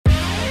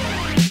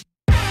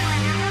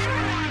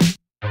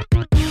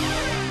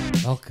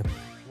Welcome.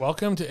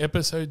 Welcome to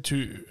episode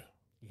 2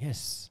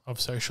 Yes. of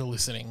Social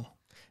Listening.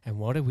 And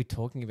what are we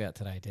talking about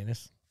today,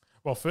 Dennis?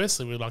 Well,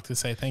 firstly, we'd like to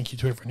say thank you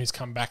to everyone who's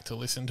come back to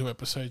listen to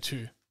episode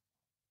 2.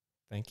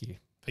 Thank you.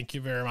 Thank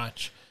you very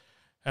much.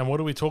 And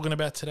what are we talking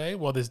about today?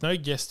 Well, there's no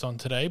guest on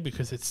today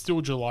because it's still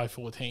July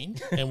 14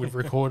 and we've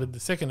recorded the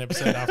second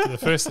episode after the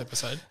first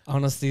episode.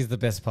 Honesty is the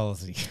best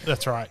policy.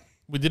 That's right.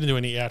 We didn't do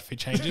any outfit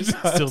changes.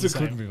 Still the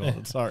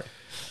same. Sorry.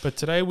 But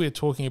today we're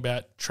talking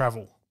about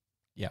travel.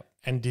 Yep.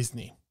 And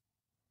Disney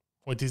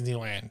or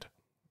Disneyland.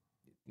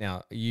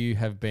 Now, you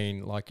have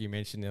been, like you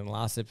mentioned in the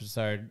last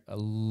episode, a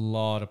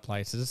lot of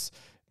places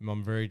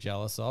I'm very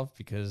jealous of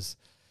because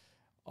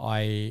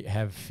I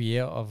have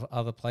fear of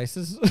other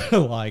places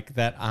like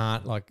that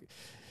aren't like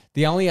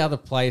the only other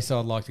place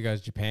I'd like to go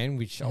is Japan,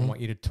 which I want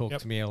you to talk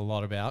to me a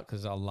lot about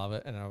because I love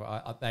it. And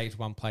that is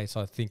one place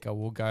I think I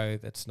will go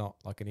that's not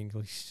like an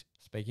English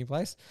speaking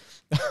place.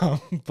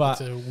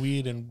 But it's a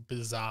weird and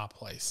bizarre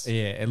place.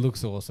 Yeah, it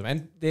looks awesome.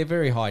 And they're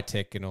very high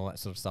tech and all that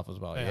sort of stuff as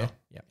well. They Yeah. are.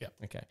 Yep.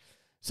 Okay.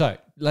 So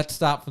let's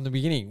start from the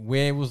beginning.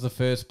 Where was the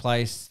first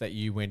place that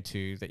you went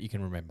to that you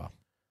can remember?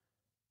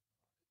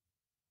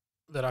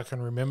 That I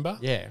can remember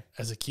Yeah.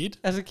 as a kid.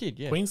 As a kid,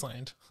 yeah.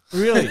 Queensland.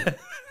 Really?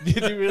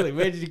 Did you really?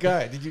 Where did you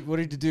go? What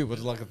did you do? Was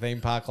it like a theme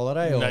park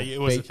holiday? Or No, it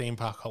was a beach? theme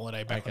park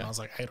holiday back when Okay. I was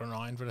like 8 or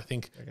 9. But I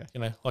think,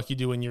 Okay. like you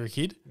do when you're a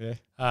kid. Yeah.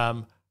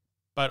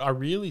 But I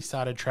really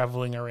started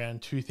traveling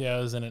around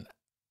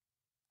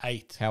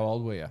 2008. How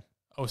old were you?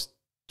 I was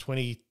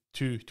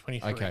 22,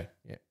 23. Okay.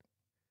 Yeah.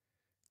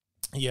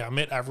 Yeah, I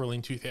met Avril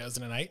in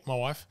 2008, my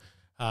wife.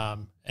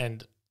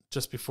 And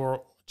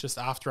just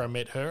after I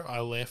met her, I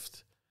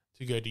left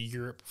to go to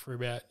Europe for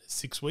about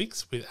 6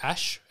 weeks with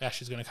Ash.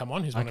 Ash is going to come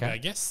on, who's one of our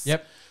guests.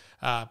 Yep.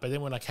 But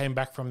then when I came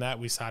back from that,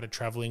 we started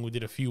traveling. We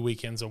did a few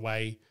weekends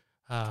away.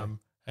 And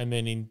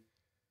then in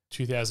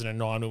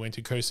 2009, we went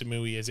to Koh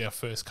Samui as our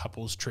first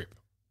couples trip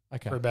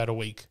for about a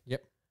week.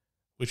 Yep.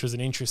 Which was an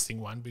interesting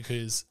one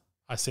because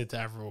I said to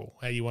Avril,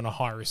 hey, you want to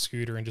hire a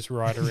scooter and just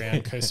ride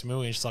around Koh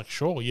Samui? And she's like,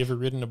 sure. You ever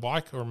ridden a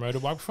bike or a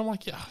motorbike before? I'm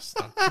like, yeah,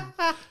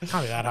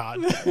 can't be that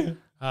hard.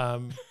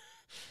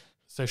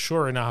 So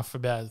sure enough,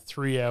 about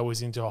 3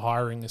 hours into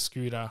hiring a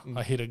scooter,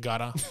 I hit a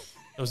gutter.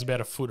 It was about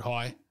a foot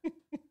high.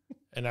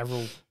 And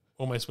Avril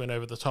almost went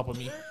over the top of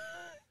me.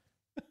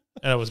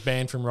 And I was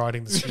banned from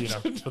riding the scooter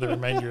for the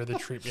remainder of the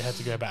trip. You had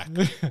to go back.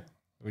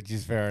 Which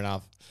is fair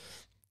enough.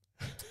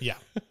 Yeah.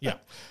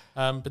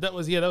 But that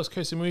was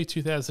Koh Samui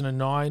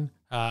 2009.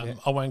 I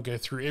won't go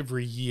through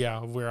every year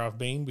of where I've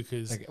been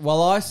because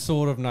Well, I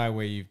sort of know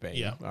where you've been.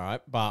 Yeah. All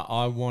right. But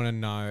I want to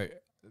know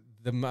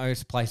the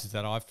most places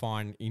that I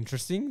find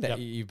interesting that Yep.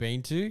 you've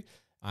been to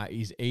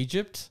is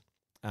Egypt.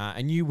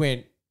 And you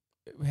went,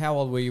 how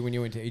old were you when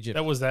you went to Egypt?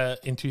 that was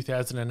in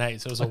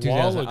 2008. So it was a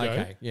 2000 while ago.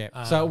 Okay.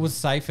 Yeah. So it was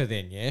safer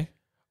then, yeah? Or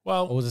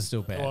Well, was it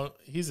still bad?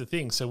 here's the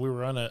thing. So we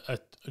were on a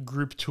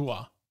group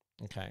tour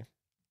Okay.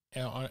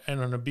 and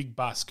on a big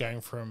bus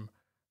going from,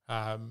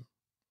 I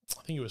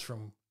think it was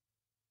from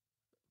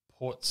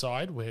Port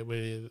Side where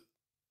the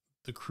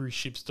cruise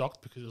ships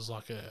docked because it was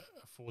like a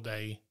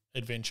 4-day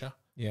adventure.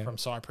 Yeah. From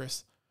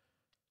Cyprus.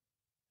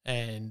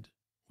 And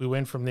we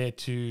went from there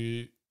to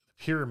the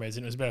pyramids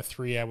and it was about a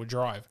 3-hour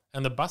drive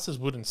and the buses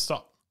wouldn't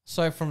stop.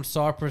 So from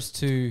Cyprus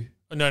to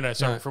No,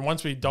 sorry. No. From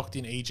once we docked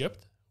in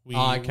Egypt, we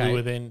okay.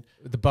 were then,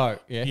 the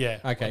boat, yeah? yeah.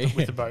 Okay.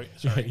 With the boat.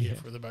 Sorry, Yeah.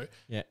 for the boat.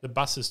 Yeah. The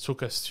buses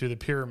took us to the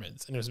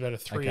pyramids and it was about a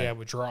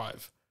 3-hour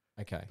drive.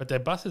 Okay. But their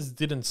buses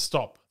didn't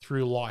stop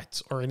through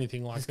lights or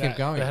anything like Just that. kept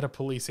going. They had a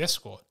police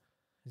escort.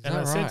 Is And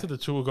that I said right? to the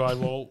tour guide,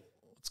 well,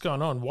 what's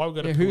going on? Why we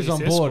got a Who's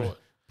police on board? escort?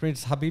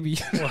 Prince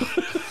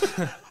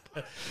Habibi.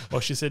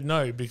 Well, she said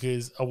no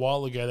because a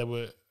while ago they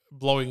were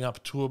blowing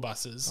up tour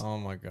buses Oh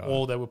my God.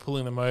 or they were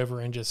pulling them over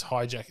and just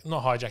not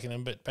hijacking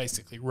them, but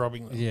basically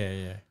robbing them.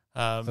 Yeah.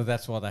 So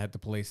that's why they had the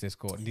police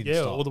escort and didn't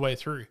Yeah, stop. all the way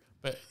through.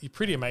 But you're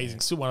pretty amazing.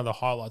 Still one of the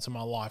highlights of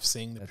my life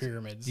seeing the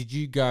pyramids. Did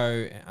you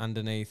go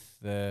underneath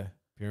the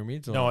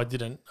pyramids? Or? No, I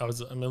didn't.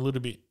 I'm a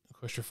little bit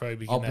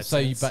claustrophobic Oh, in that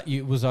so sense.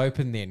 it was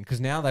open then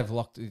because now they've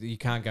locked. You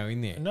can't go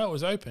in there. No, it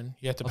was open.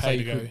 You had to Oh, so pay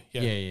you to go. could-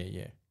 Yeah.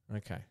 Yeah.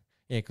 Okay.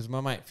 Yeah, because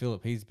my mate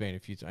Philip, he's been a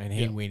few times and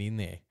he went in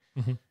there,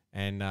 Mhm.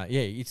 and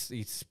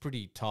it's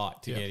pretty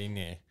tight to Yeah. get in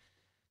there.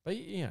 But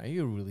you know,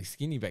 you were really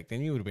skinny back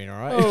then. You would have been all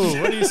right. Oh,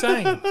 what are you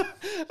saying?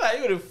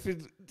 You would have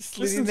slid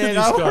Listen in to there.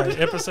 this no guy.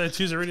 one- Episode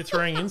 2's already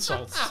throwing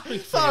insults. Speak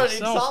for Sorry,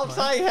 yourself, I'm mate.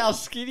 saying how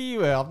skinny you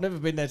were. I've never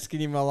been that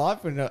skinny in my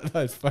life. And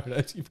those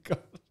photos you've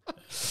got.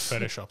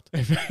 Photoshopped.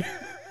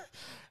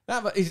 No,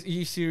 but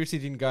you seriously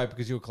didn't go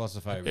because you were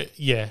claustrophobic.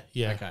 Yeah.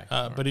 Okay,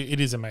 But it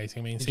is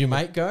amazing. I mean, Did seeing your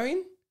the- mate go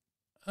in?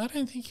 I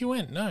don't think you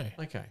went. No.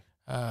 Okay.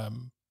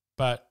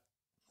 But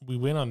we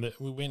went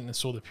and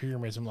saw the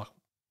pyramids. I'm like,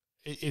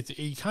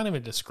 you can't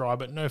even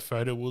describe it. No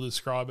photo will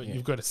describe it. Yeah.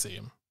 You've got to see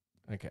them.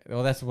 Okay.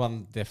 Well, that's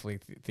one definitely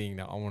thing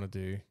that I want to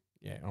do.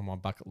 Yeah, on my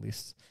bucket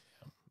list.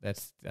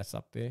 That's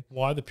up there.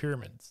 Why the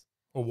pyramids?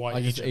 Or why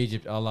I just Egypt?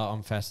 Egypt.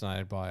 I'm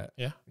fascinated by it.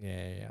 Yeah?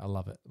 Yeah. I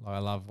love it. Like, I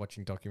love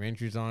watching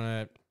documentaries on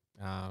it.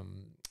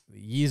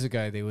 years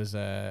ago there was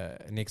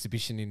an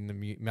exhibition in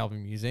the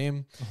Melbourne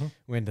Museum. Mhm.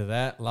 Went to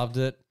that, loved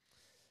it.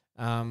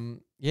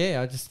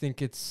 I just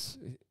think it's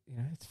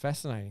it's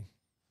fascinating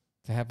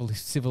to have a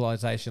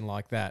civilization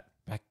like that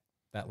back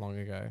that long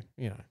ago.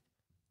 Yeah.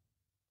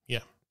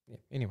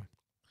 Anyway,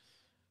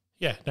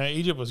 Yeah, no,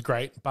 Egypt was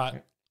great, but Yeah.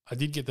 I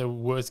did get the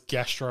worst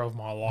gastro of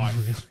my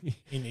life in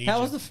Egypt.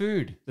 how was the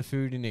food? The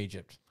food in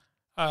Egypt,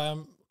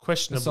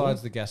 Questionable.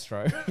 besides the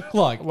gastro,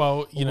 like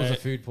Well, or was it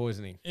food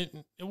poisoning? it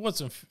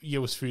wasn't. It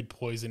was food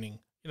poisoning.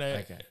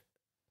 Okay.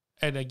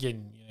 And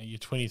again, you're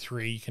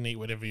 23. You can eat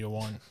whatever you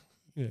want.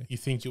 Yeah. You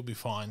think you'll be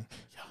fine.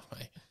 Yeah,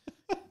 mate.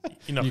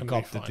 You're not You going to be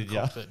copped it, fine. did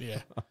ya? Copped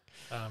it,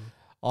 yeah.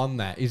 On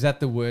that, is that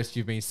the worst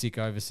you've been sick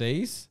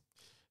overseas?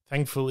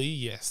 Thankfully,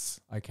 yes.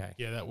 Okay.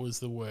 Yeah, that was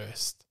the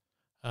worst.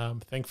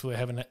 Thankfully, I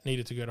haven't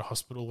needed to go to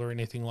hospital or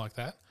anything like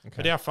that. Okay.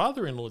 But our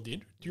father-in-law did.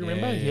 Do you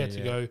remember? He had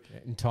to go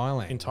in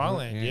Thailand. in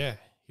Thailand. Yeah.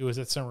 He was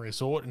at some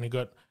resort and he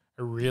got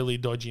a really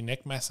dodgy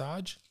neck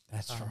massage.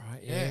 That's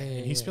right. Yeah,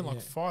 and he spent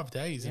like 5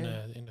 days in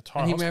a Thai And he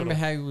hospital. remember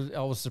how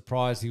I was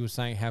surprised. He was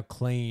saying how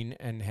clean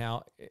and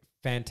how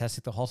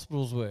fantastic the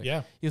hospitals were.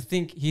 Yeah, You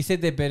think he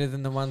said they're better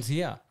than the ones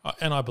here.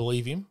 and I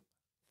believe him.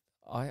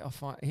 I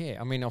find,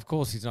 I mean, of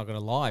course he's not going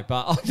to lie,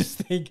 but I just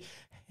think,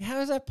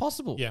 how is that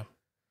possible? Yeah.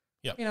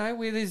 Yep.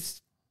 Where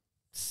there's,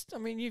 I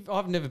mean,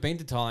 I've never been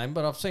to Thailand,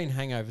 but I've seen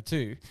Hangover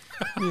too.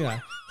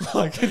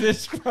 Like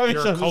there's rubbish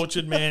You're a on the-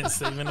 cultured man,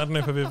 Stephen. I don't know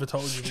if I've ever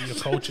told you, but you're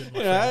cultured. My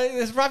You friend. know,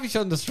 there's rubbish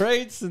on the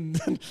streets,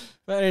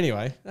 but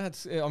anyway, I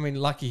mean,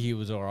 lucky he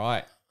was all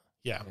right.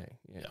 Yeah.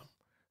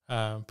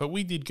 Yeah. But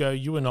we did go.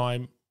 You and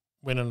I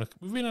we've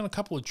been on a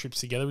couple of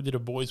trips together. We did a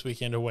boys'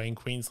 weekend away in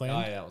Queensland. Oh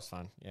yeah, that was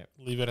fun. Yeah.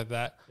 Leave it at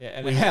that. Yeah.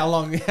 And how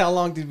long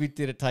did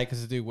it take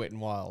us to do Wet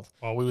and Wild?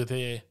 While we were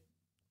there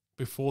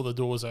before the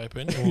doors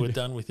opened, and we were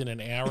done within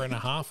an hour and a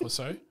half or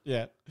so.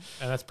 Yeah.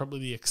 And that's probably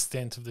the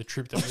extent of the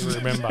trip that we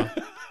remember.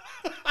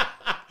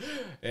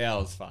 Yeah, that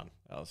was fun.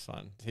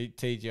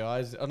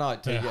 TGI's. Oh no,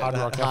 TGI, Hard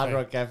Rock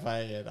Cafe.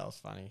 Cafe. Yeah, that was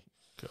funny.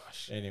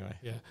 Gosh. Anyway,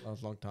 Yeah. that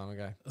was a long time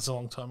ago. That's a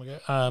long time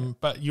ago.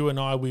 But you and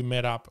I, we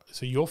met up.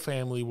 So your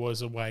family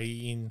was away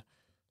in,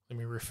 let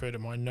me refer to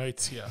my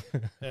notes here,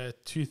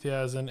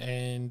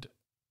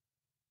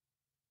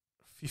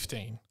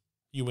 2015.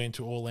 You went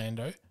to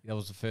Orlando. That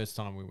was the first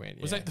time we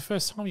went. Was yeah. that the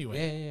first time you went?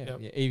 Yeah. Yep.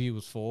 Yeah. Evie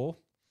was 4.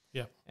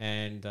 Yeah.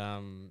 And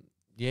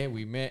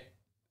we met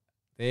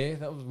there.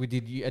 We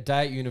did a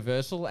day at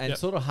Universal and Yep.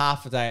 sort of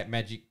half a day at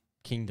Magic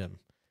Kingdom.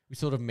 We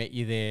sort of met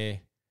you there.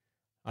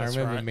 That's I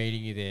remember right.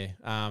 meeting you there,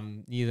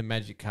 near the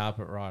Magic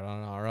Carpet ride.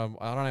 I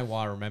don't know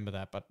why I remember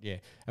that, but yeah.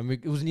 And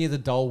it was near the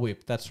Dole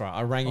Whip. That's right.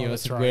 I rang you. I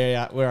that's said,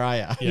 right. "Where are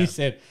you?" Yeah. You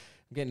said,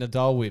 "I'm getting a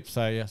Dole Whip."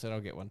 So I said, "I'll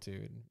get one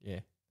too." And yeah,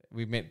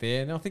 we met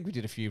there, and I think we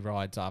did a few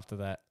rides after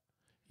that.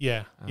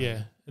 Yeah,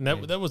 yeah. And that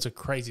yeah. that was a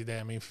crazy day.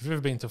 I mean, if you've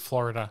ever been to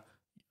Florida,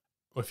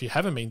 or if you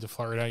haven't been to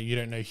Florida, you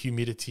don't know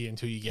humidity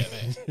until you get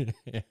there.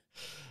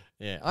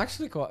 Yeah. I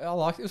actually I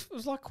like it. It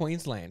was like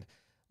Queensland.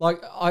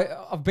 Like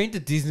I've been to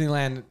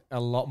Disneyland a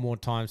lot more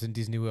times than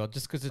Disney World,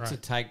 just because it's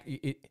Right.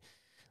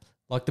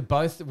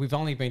 we've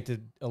only been to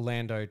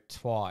Orlando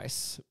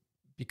twice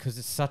because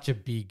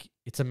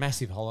it's a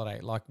massive holiday.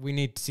 Like we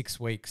need 6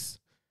 weeks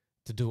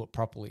to do it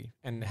properly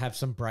and have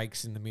some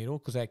breaks in the middle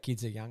because our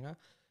kids are younger.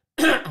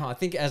 I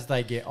think as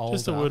they get older,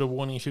 Just a word of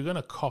warning: if you're going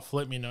to cough,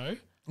 let me know.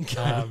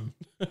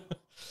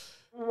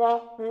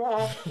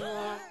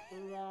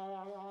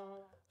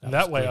 And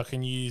that way I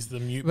can use the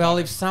mute. Well,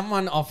 button. if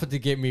someone offered to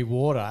get me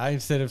water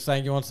instead of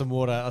saying you want some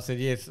water, I said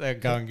yes,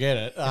 go and get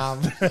it. I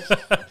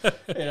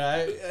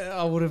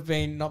would have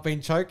not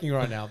been choking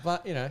right now.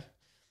 But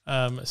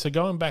So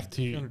going back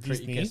to you want to treat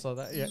your Disney, guests like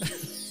that, yeah.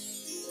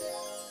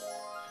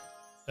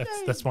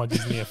 that's my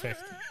Disney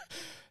effect.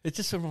 It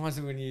just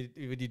reminds me when you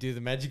do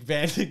the magic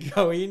band to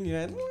go in,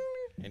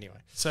 Anyway,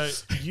 So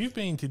you've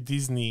been to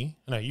Disney?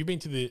 No, you've been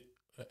to the.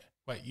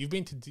 You've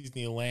been to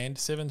Disneyland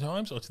 7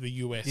 times, or to the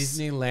US?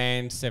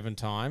 Disneyland 7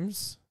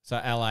 times. So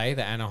LA,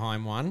 the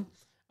Anaheim one,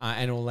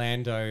 and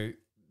Orlando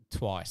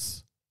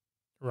twice.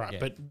 Right, Yeah.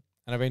 but And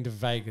I've been to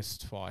Vegas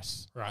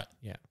twice. right.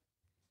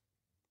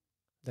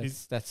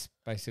 That's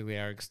basically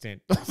our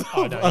extent.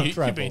 Oh no, of you've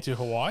travel. been to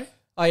Hawaii.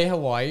 Oh yeah,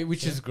 Hawaii,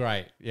 which is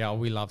great. Yeah,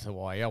 we loved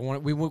Hawaii.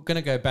 We were going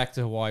to go back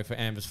to Hawaii for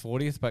Amber's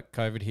 40th, but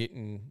COVID hit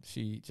and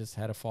she just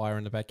had a fire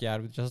in the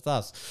backyard with just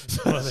us.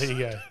 Well, there you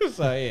go.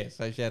 So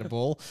she had a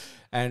ball.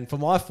 And for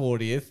my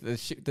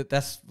 40th,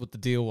 that's what the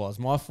deal was.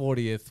 My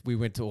 40th, we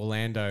went to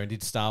Orlando and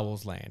did Star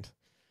Wars Land,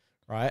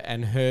 right?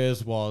 And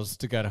hers was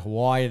to go to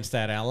Hawaii and stay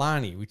at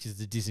Aulani, which is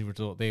the Disney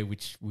resort there,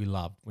 which we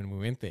loved when we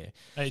went there.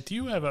 Hey, do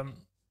you have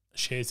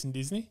shares in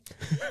Disney?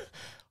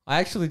 I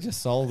actually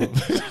just sold them.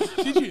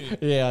 Did you?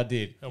 Yeah, I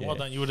did. Oh, Yeah. well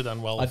done. You would have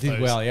done well. I with did those.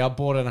 well. Yeah, I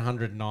bought it at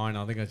 109.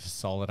 I think I just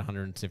sold it at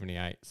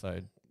 178. So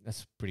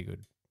that's pretty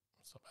good.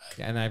 That's not bad.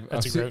 Yeah, and they've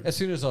That's a great- as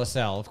soon as I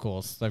sell, of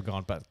course, they've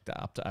gone back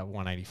up to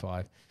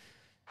 185.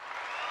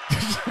 Oh,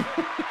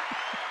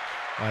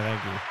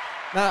 thank you.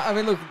 No, I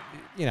mean, look,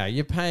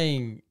 you're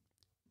paying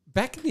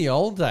back in the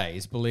old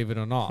days, believe it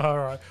or not. All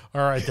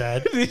right,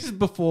 Dad. This is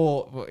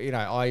before,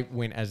 I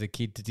went as a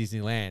kid to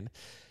Disneyland.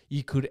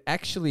 You could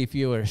actually, if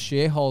you were a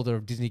shareholder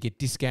of Disney, get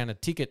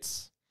discounted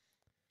tickets.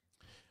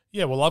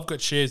 Yeah, well, I've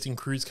got shares in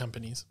cruise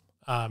companies.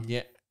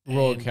 Yeah.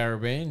 Royal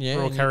Caribbean, yeah.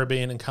 Royal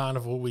Caribbean and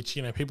Carnival, which,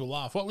 people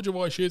laugh. What would you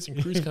buy shares in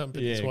cruise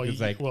companies? Yeah,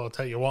 well, I'll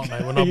tell you what,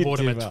 mate. When I bought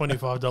them at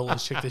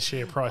 $25, check the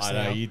share price I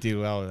now. know, you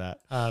do well with that.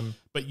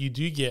 But you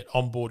do get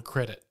onboard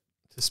credit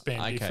to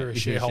spend if you're a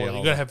if you're a shareholder.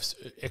 You've got to have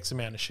shareholder. X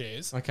amount of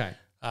shares. Okay.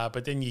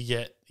 But then you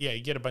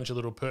get a bunch of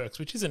little perks,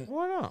 which isn't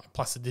Why not?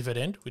 plus a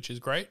dividend, which is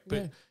great.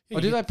 But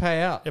Or do they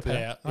pay out? They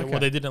pay out. Yeah, Okay.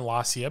 well, they didn't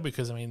last year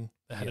because, they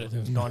had a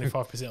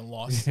 95%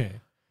 loss. Yeah.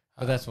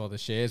 But that's why the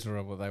shares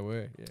were what they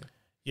were. Yeah.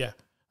 Yeah.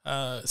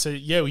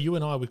 You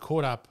and I, we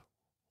caught up.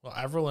 Well,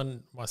 Avril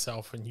and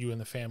myself and you and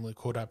the family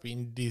caught up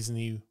in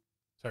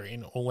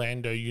in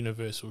Orlando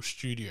Universal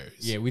Studios.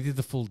 Yeah, we did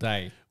the full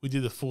day. We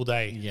did the full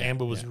day. Yeah,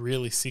 Amber was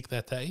really sick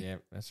that day. Yeah,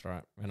 that's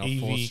right. And I Evie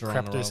forced her on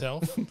crapped the roll.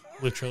 herself,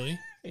 literally.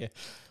 Yeah.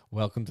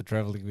 Welcome to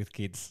traveling with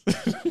kids.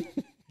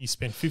 You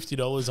spent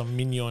 $50 on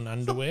Mignon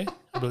underwear.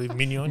 I believe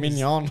Mignon.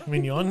 Mignon.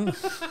 Mignon.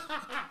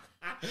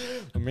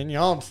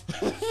 Mignons.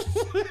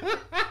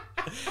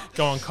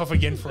 Go on, cough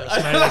again for us,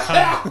 mate. I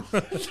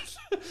can't.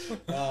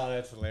 Oh,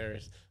 that's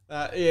hilarious.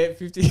 Yeah,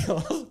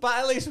 $50. But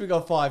at least we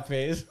got 5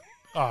 pairs.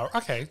 Oh,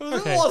 okay. It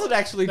wasn't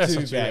actually That's too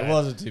not too bad. bad. It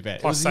wasn't too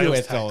bad. Plus it was sales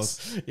US tax.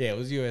 dollars. Yeah, it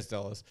was US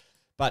dollars.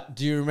 But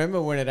do you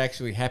remember when it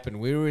actually happened?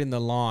 We were in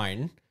the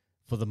line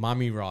for the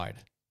mummy ride.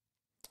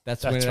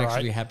 That's when it right.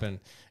 actually happened.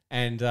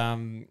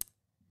 And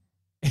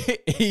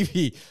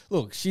Evie,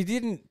 look, she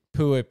didn't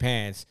poo her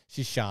pants.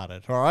 She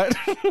sharted, all right?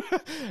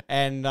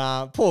 And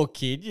poor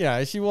kid,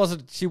 she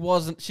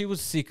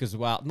was sick as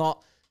well.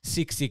 Not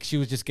sick. She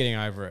was just getting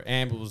over it.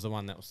 Amber was the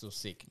one that was still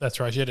sick. That's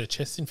right. You had a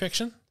chest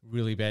infection?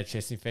 Really bad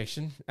chest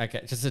infection.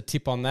 Okay, just a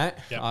tip on that.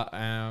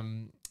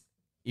 Yep.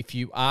 If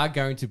you are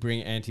going to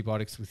bring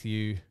antibiotics with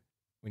you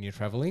when you're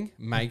traveling,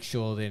 make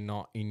sure they're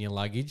not in your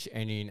luggage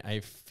and in a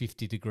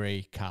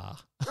 50-degree car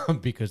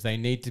because they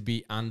need to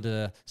be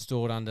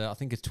stored under, I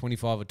think it's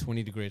 25 or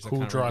 20 degrees. Cool,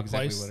 I can't dry remember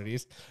exactly place. what it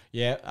is.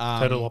 Yeah.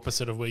 Total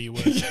opposite of where you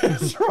were. Yeah,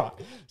 that's right.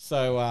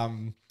 So,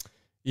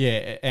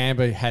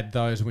 Amber had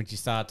those when she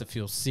started to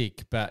feel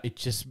sick, but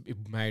it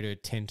made her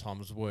 10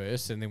 times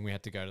worse. And then we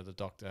had to go to the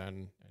doctor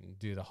and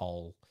do the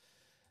whole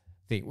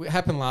thing. It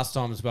happened last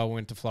time as well. We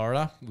went to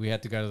Florida. We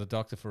had to go to the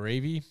doctor for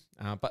Evie,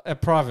 but a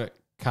private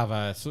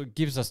cover, so it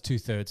gives us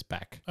 2/3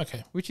 back.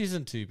 Okay. Which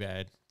isn't too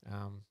bad.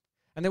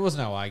 And there was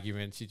no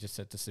argument. She just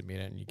said to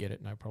submit it and you get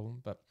it, no problem.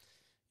 But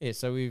yeah,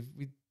 so we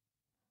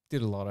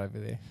did a lot over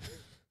there.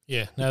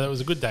 Yeah, no, that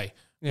was a good day.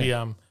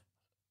 Yeah.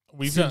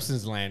 We've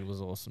Simpsons Land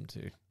was awesome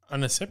too.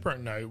 on a separate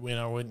note, when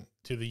I went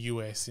to the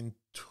US in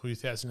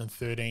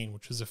 2013,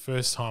 which was the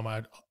first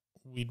time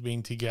we'd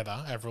been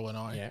together, Avril and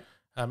I,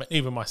 and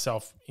even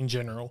myself in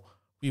general,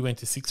 we went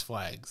to Six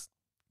Flags.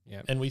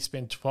 Yeah. And we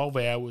spent 12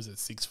 hours at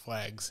Six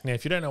Flags. Now,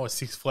 if you don't know what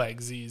Six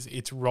Flags is,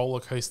 it's roller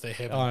coaster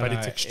heaven, but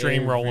it's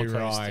extreme roller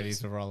coasters. Ride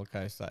is a roller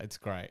coaster. It's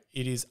great.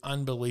 It is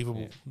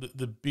unbelievable. Yeah.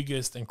 The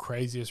biggest and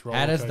craziest roller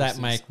How coasters. does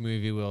that make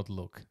Movie World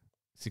look?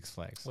 Six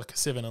Flags. Like a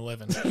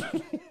 7-Eleven.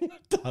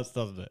 It does,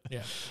 doesn't it?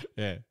 Yeah.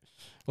 Yeah.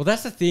 Well,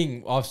 that's the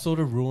thing. I've sort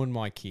of ruined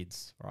my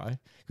kids, right?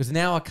 Because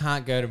now I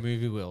can't go to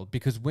Movie World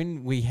because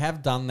when we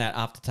have done that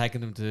after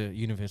taking them to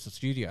Universal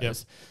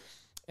Studios,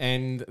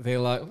 and they're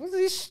like, what's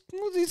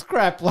this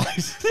crap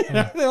place?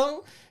 They're like,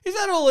 is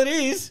that all it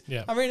is?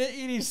 Yeah. I mean,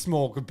 it is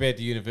small compared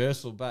to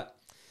Universal, but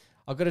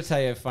I've got to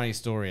tell you a funny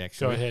story,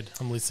 actually. Go ahead.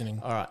 I'm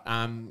listening. All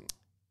right.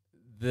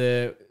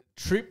 The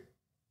trip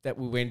that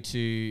we went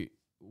to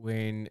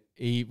when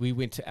we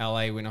went to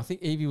LA when I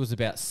think Evie was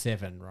about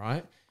 7,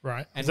 right?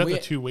 Right. And Is that we- the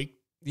 2-week?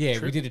 Yeah,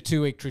 trip? we did a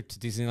 2-week trip to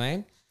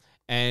Disneyland.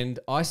 And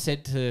I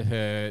said to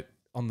her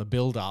on the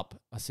build up,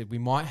 I said, we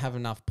might have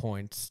enough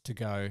points to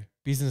go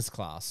business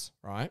class,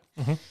 right?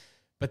 Mhm.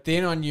 But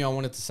then I knew I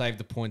wanted to save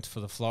the points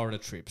for the Florida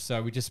trip.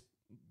 So we just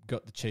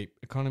got the cheap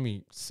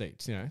economy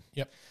seats,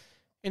 Yep.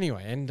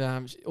 Anyway, and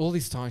all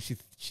this time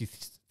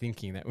she's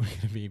thinking that we're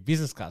going to be in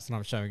business class, and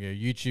I'm showing her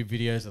YouTube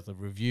videos of the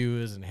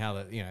reviewers and how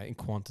in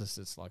Qantas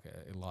it's like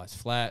it lies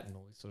flat and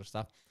all this sort of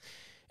stuff.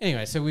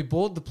 Anyway, so we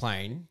board the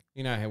plane.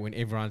 You know how when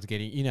everyone's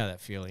getting,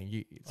 that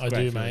feeling. It's a I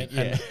great do, feeling. mate.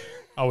 Yeah. And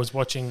I was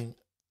watching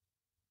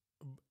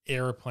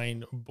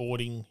airplane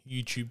boarding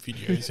YouTube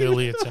videos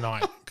earlier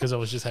tonight because I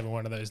was just having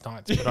one of those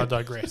nights. But I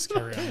digress.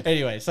 Carry on.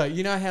 Anyway, so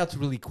you know how it's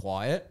really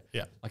quiet?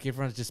 Yeah. Like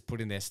everyone's just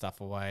putting their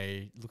stuff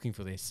away, looking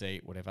for their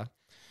seat, whatever.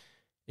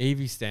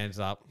 Evie stands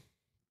up,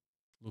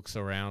 looks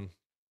around.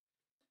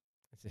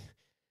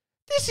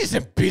 This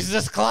isn't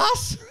business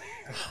class.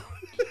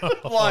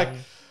 Like,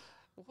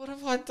 what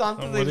have I done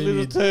to What these have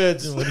little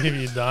turds? What have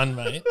you done,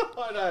 mate?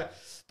 I know.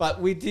 But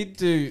we did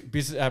do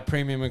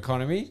premium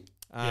economy,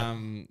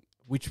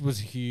 which was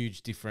a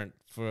huge difference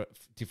for a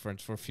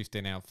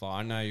 15-hour flight.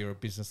 I know you're a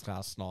business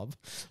class snob.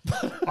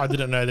 I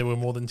didn't know there were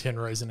more than 10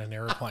 rows in an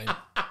aeroplane.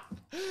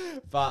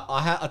 But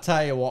I'll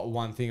tell you what,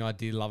 one thing I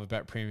did love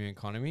about premium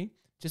economy,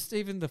 just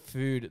even the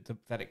food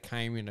that it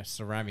came in a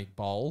ceramic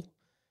bowl.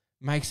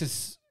 makes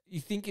us. You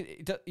think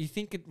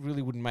it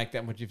really wouldn't make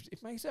that much difference.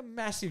 It makes a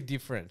massive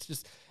difference.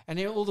 Just and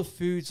then all the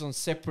food's on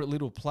separate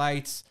little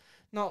plates,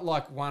 not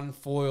like one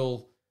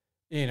foil.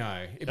 You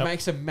know, it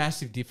makes a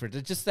massive difference.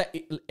 It's just that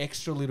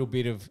extra little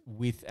bit of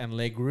width and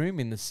leg room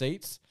in the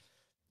seats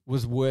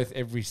was worth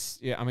every.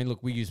 Yeah, I mean,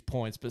 look, we use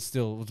points, but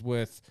still, it was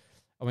worth.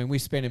 I mean, we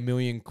spent 1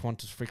 million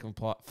Qantas frequent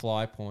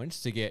fly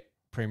points to get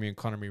premium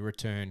economy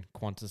return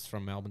Qantas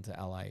from Melbourne to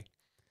LA.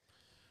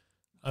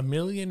 1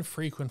 million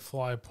frequent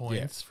flyer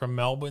points from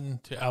Melbourne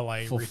to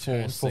LA For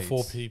return four for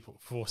 4 seats. people,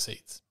 4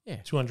 seats. Yeah.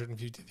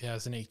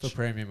 250,000 each. For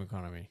premium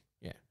economy.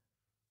 Yeah.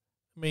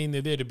 I mean,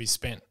 they're there to be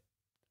spent.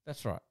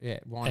 That's right. Yeah.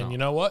 Why And not? you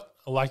know what?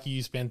 Lucky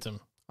you spent them.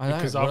 I know.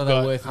 Because What I've are they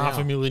got worth now?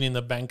 $500,000 in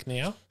the bank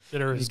now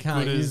that are You as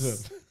can't good use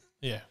as... them.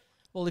 Yeah.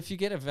 Well, if you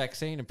get a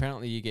vaccine,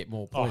 apparently you get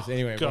more points. Oh,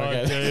 Anyway, God,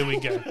 we'll go. there we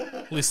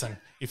go. Listen,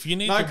 if you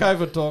need No to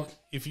COVID talk.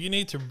 if you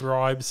need to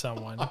bribe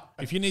someone,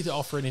 if you need to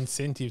offer an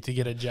incentive to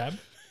get a jab,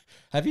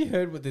 Have you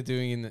heard what they're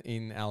doing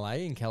in LA,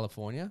 in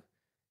California?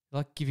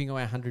 Like giving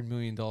away $100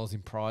 million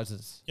in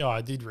prizes, yeah,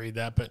 I did read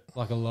that, but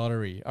like a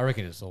lottery. I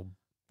reckon it's all,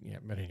 yeah,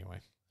 but anyway,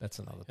 that's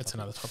another that's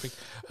topic.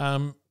 another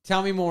topic.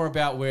 Tell me more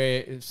about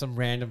where some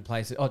random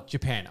places. Oh,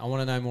 Japan. I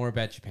want to know more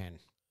about Japan.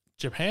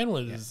 Japan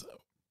was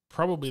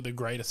probably the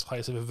greatest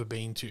place I've ever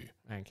been to.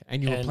 Okay.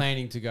 And you were And-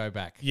 planning to go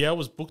back. Yeah, I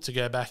was booked to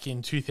go back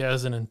in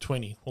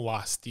 2020,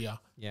 last year.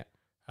 Yeah.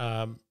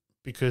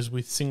 Because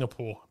with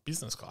Singapore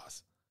business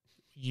class,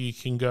 you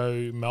can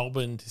go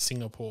Melbourne to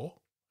Singapore,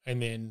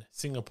 and then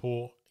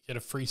Singapore get a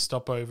free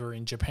stopover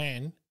in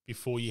Japan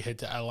before you head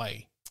to LA.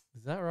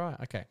 Is that right?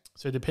 Okay.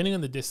 So depending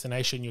on the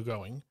destination you're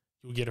going,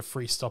 you'll get a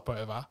free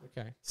stopover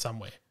Okay.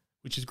 somewhere,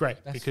 which is great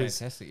That's because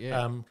fantastic.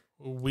 Yeah.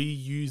 we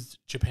used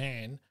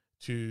Japan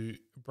to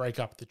break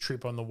up the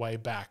trip on the way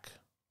back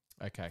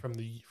okay. from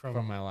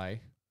LA.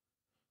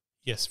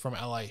 from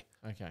LA.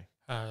 Okay.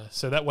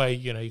 So that way,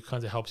 it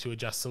kind of helps you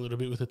adjust a little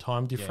bit with the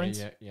time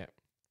difference. Yeah.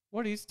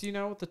 Do you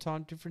know what the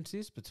time difference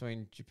is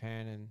between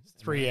Japan and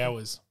 3 America?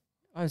 hours.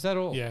 Oh, is that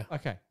all? Yeah.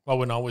 Okay. Well,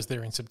 when I was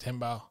there in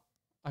September,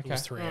 Okay.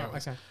 was 3 Alright,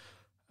 hours.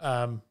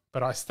 Okay.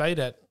 but I stayed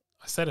at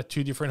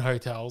 2 different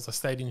hotels. I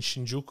stayed in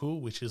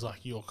Shinjuku, which is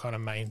like your kind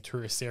of main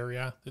tourist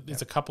area.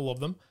 There's a couple of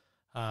them,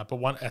 but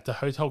one at the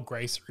Hotel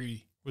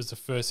Gracery was the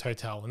first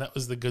hotel, and that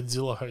was the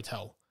Godzilla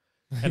Hotel.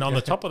 And on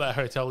the top of that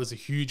hotel is a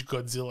huge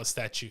Godzilla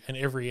statue, and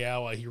every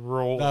hour he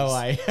roars. No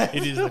way.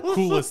 It is the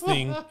coolest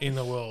thing in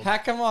the world. How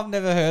come I've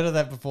never heard of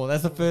that before?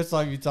 That's the first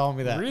time you told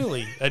me that.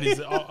 Really? That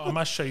is. I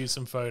must show you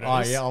some photos.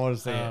 Oh, yeah, I want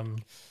to see it.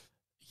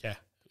 Yeah.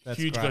 That's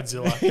Huge great.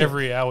 Godzilla.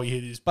 Every hour you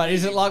hear this. But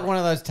is it like one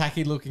of those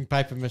tacky looking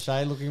paper mache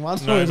looking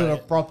ones? No, or is it mate. a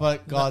proper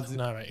Godzilla?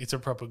 No, mate, it's a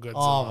proper Godzilla.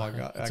 Oh, my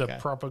God, It's okay. a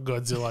proper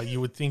Godzilla. You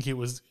would think it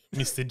was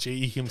Mr.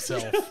 G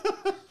himself.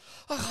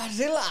 Oh,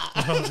 Godzilla!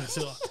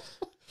 Godzilla.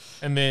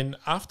 And then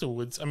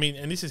afterwards, and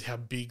this is how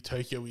big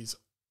Tokyo is.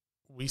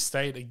 We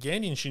stayed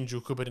again in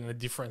Shinjuku, but in a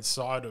different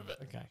side of it.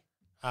 Okay.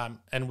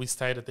 And we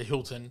stayed at the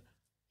Hilton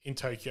in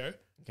Tokyo.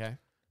 Okay.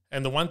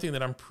 And the one thing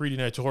that I'm pretty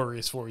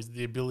notorious for is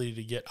the ability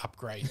to get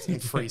upgrades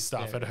and free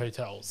stuff at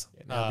hotels.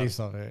 Yeah, now this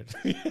I've heard.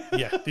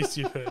 Yeah, this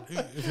you've heard.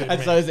 You've heard And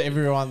me. so is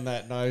everyone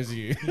that knows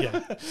you. Yeah.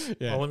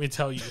 Yeah. Well, let me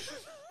tell you,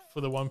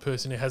 for the one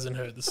person who hasn't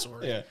heard the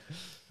story,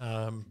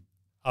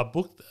 I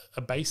booked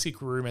a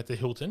basic room at the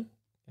Hilton.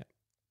 Yep.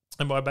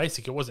 And by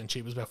basic, it wasn't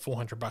cheap. It was about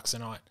 $400 a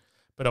night.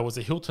 But I was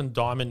a Hilton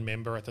Diamond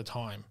member at the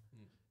time.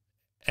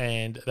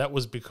 And that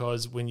was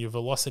because when you're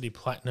Velocity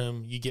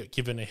Platinum, you get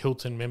given a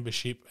Hilton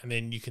membership, and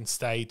then you can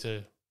stay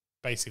to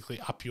basically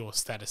up your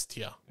status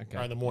tier. Okay.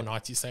 Right? The more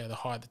nights you stay, the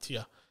higher the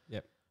tier.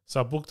 Yep.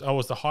 So I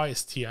was the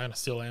highest tier, and I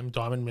still am,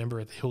 Diamond member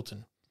at the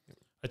Hilton.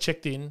 I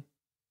checked in.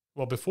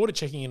 Well, before the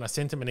checking in, I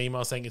sent him an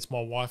email saying it's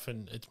my wife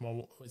and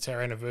it's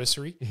our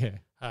anniversary. Yeah.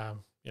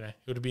 It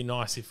would be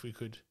nice if we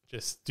could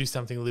just do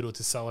something little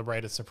to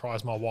celebrate and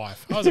surprise my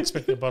wife. I was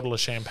expecting a bottle of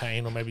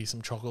champagne or maybe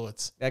some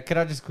chocolates. Could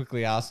I just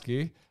quickly ask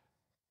you,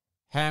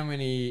 how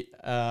many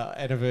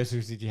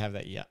anniversaries did you have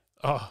that year?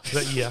 Oh,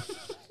 that year.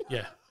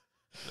 Yeah.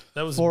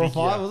 That was 4 a or big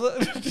 5, year.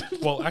 was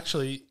it? Well,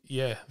 actually,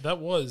 yeah, that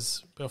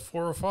was about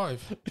 4 or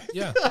 5.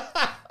 Yeah.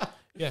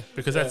 Yeah,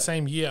 because that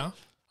same year,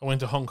 I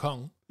went to Hong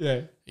Kong.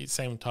 Yeah. It's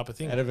same type of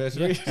thing.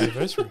 Anniversary. Yeah,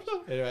 anniversary.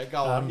 Anyway,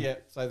 go on. Yeah.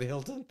 So the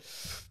Hilton.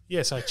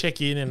 Yeah, so I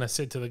check in and I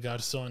said to the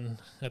garçon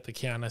at the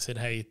counter, I said,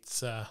 hey,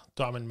 it's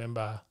Diamond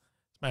member.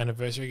 It's my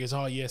anniversary. He goes,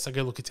 oh, yes. I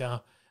go, look, it's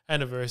our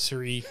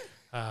anniversary.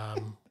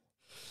 And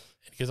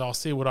he goes, I'll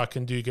see what I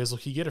can do. He goes,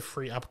 look, you get a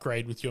free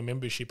upgrade with your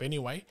membership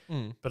anyway,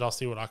 but I'll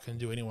see what I can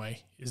do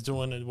anyway. He's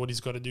doing what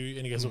he's got to do.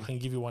 And he goes, look, I can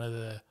give you one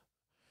of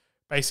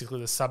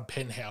basically the sub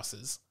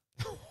penthouses.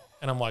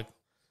 And I'm like,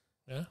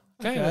 yeah,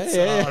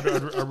 okay.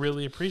 I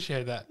really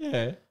appreciate that.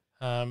 Yeah.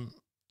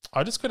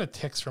 I just got a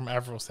text from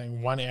Avril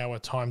saying 1 hour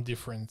time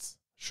difference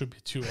should be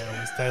 2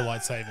 hours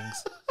daylight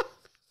savings.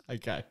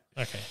 Okay.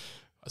 Okay.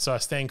 So I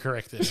stand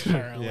corrected,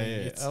 apparently. Yeah.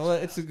 It's- Well,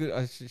 it's a good.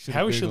 I should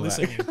how is she Google that.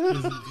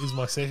 listening is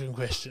my second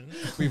question.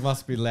 We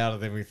must be louder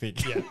than we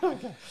think.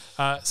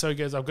 Yeah. So he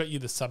goes, I've got you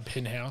the sub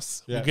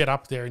penthouse. Yeah. We get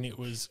up there and it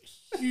was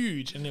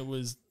huge. And it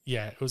was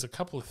a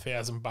couple of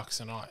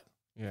 $1,000 a night.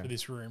 Yeah. for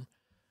this room.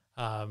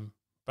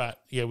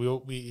 But yeah,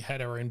 we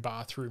had our own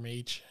bathroom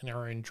each and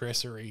our own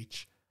dresser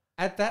each.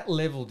 At that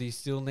level, do you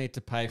still need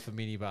to pay for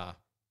minibar?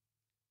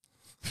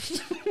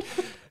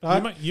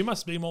 You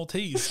must be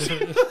Maltese.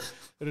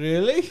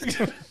 Really?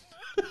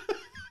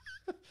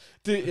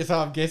 So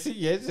I'm guessing,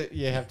 yes,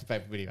 you have to pay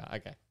for minibar.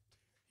 Okay.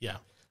 Yeah.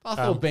 I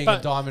thought being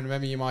a diamond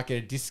member, you might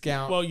get a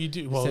discount. Well, you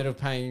do. Instead of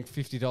paying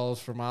 $50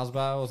 for Mars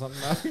bar or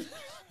something.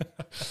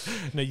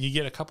 No, you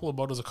get a couple of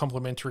bottles of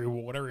complimentary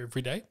water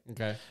every day.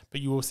 Okay. But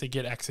you also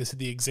get access to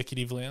the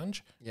executive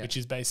lounge, Yeah. which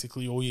is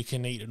basically all you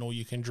can eat and all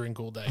you can drink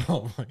all day.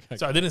 Oh my God.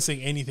 So I didn't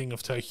see anything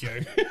of Tokyo.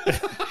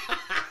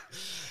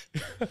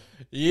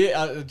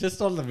 Yeah,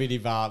 just on the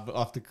minibar, I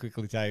have to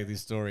quickly tell you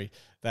this story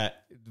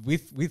that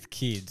with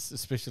kids,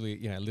 especially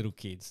little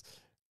kids,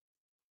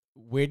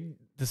 when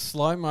the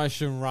slow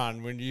motion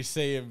run, when you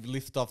see them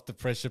lift off the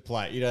pressure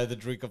plate, the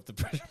drink off the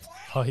pressure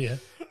plate. Oh yeah.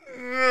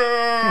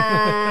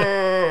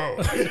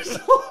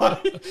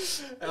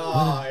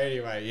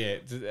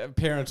 Anyway, yeah,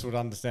 parents would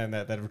understand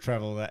that would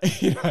travel that,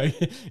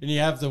 and you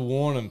have to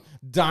warn them,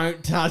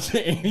 don't touch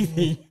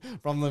anything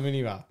from the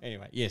minibar.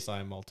 Anyway, yes, I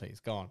am Maltese.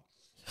 Go on.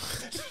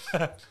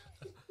 But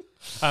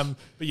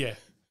yeah,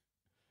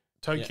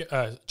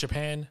 Tokyo,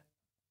 Japan,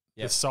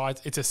 the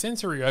sights. It's a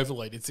sensory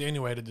overload. It's the only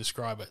way to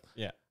describe it.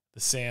 Yeah, the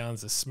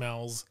sounds, the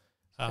smells.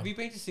 have you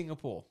been to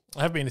Singapore?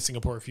 I have been to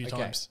Singapore a few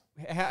times.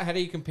 How do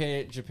you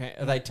compare Japan?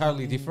 Are they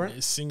totally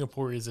different?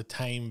 Singapore is a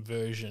tame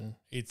version.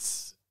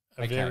 It's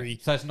a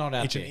so it's not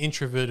out it's there. an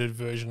introverted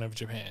version of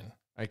Japan.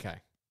 Okay,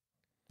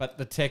 but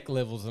the tech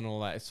levels and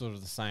all that is sort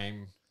of the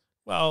same.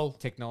 Well,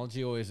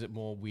 Technology, or is it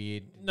more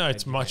weird? no,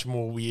 it's much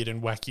more weird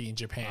and wacky in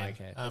Japan.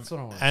 Okay, that's what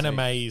I want to anime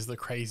see. is the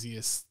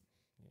craziest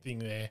thing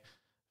there.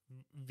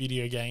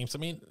 Video games. I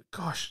mean,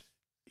 gosh,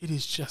 it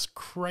is just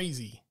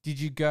crazy. Did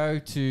you go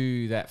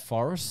to that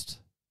forest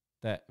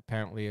that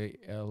apparently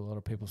a lot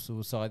of people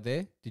suicide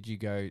there? Did you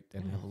go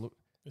and have a look?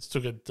 This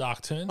took a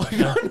dark turn.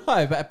 No,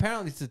 but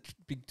apparently it's a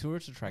big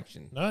tourist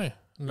attraction. No.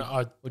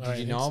 Or did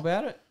you know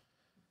about it?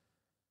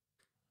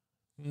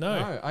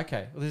 No.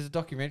 Okay. Well, there's a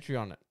documentary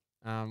on it.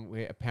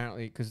 Where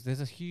apparently, because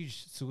there's a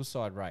huge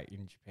suicide rate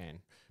in Japan.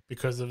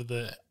 Because of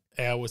the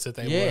hours that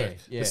they work.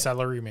 Yeah. The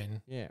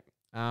salarymen. Yeah.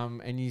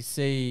 And you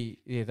see,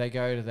 they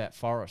go to that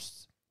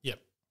forest. Yep.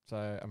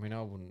 So I mean,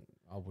 I wouldn't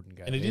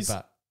go And there, it is,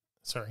 but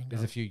sorry.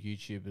 there's a few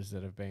YouTubers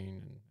that have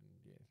been. And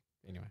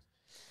anyway,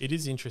 it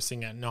is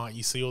interesting at night.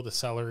 You see all the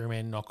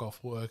salarymen knock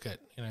off work at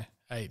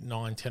 8,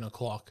 9, 10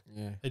 o'clock.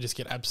 yeah, They just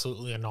get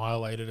absolutely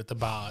annihilated at the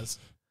bars,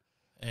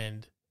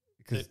 and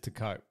because to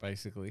cope,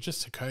 basically.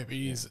 just to cope,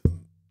 it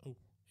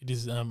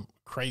is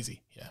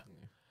crazy. Yeah.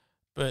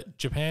 But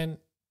Japan,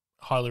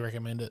 highly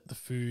recommend it. The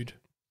food.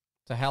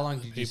 So how long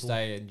did you people-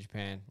 stay in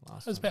Japan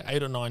last? It was time? about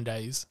 8 or 9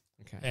 days,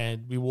 Okay.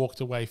 and we walked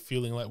away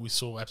feeling like we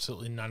saw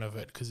absolutely none of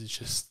it because it's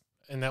just,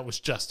 and that was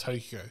just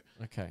Tokyo.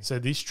 Okay. So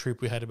this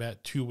trip we had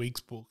about 2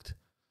 weeks booked.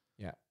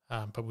 Yeah.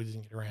 But we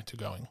didn't get around to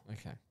going.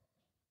 Okay.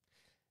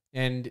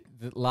 And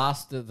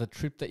the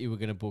trip that you were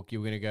going to book, you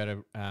were going to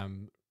go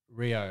to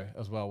Rio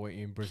as well, weren't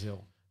you, in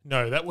Brazil?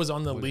 No, that was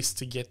on the list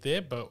to get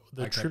there, but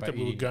the Okay, trip but that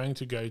we you were didn't. going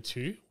to go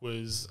to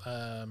was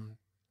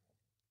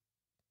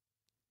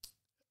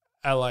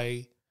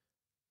LA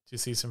to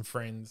see some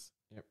friends.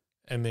 Yep.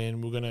 And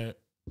then we're going to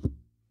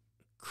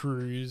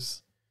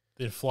cruise,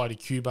 then fly to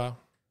Cuba,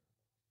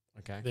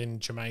 Okay. then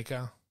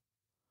Jamaica.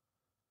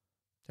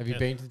 Have you Yeah.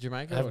 been to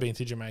Jamaica? I have or- been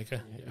to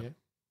Jamaica. Yeah. Yeah.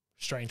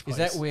 Strange Is place.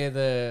 that where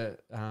the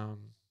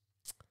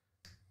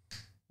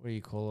what do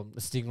you call them?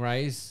 The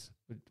stingrays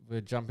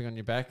were jumping on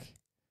your back.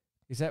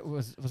 Is that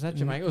was that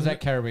Jamaica? Or was that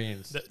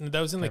Caribbean? That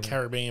was in the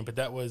Caribbean, but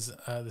that was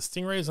the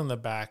stingrays on the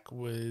back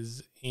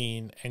was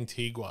in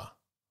Antigua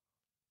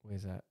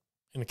Where's that?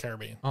 in the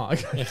Caribbean. Oh,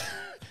 okay.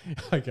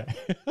 Okay.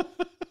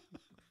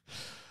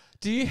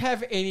 Do you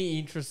have any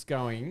interest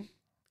going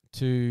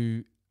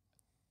to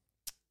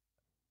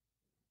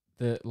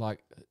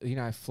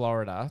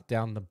Florida,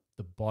 down the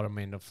bottom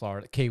end of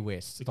Florida, Key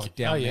West, like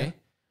down there?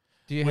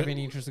 Do you have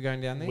any interest in going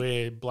down there?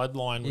 Where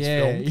Bloodline was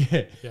filmed.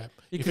 Yeah. Yeah.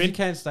 Because you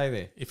can stay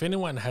there. If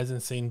anyone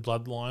hasn't seen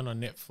Bloodline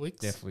on Netflix,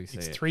 Definitely see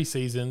it's it. 3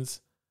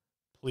 seasons.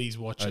 Please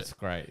watch That's it.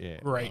 great, yeah.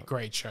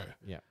 Great show.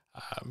 Yeah.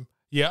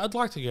 Yeah, I'd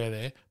like to go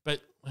there,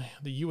 but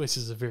the US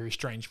is a very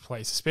strange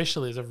place,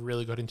 especially as I've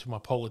really got into my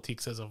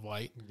politics as of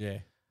late. Yeah.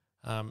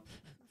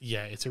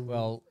 Yeah, it's a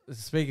Well,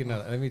 speaking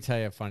of that, let me tell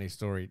you a funny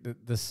story.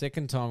 The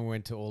second time we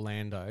went to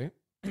Orlando,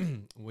 I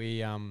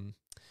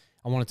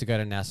wanted to go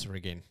to NASA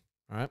again,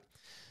 all right?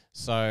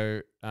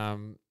 So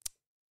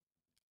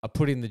I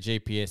put in the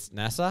GPS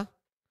NASA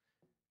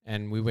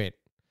and we went.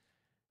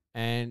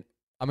 And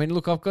I mean,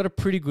 look, I've got a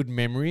pretty good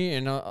memory,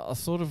 and I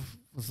sort of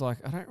was like,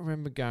 I don't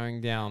remember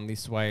going down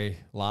this way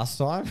last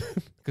time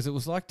because it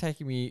was like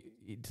taking me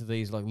into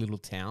these like little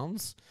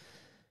towns.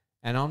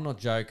 And I'm not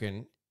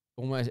joking.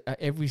 Almost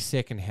every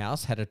second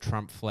house had a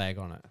Trump flag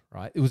on it,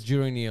 right? It was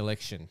during the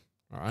election,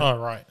 all right? Oh,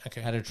 right.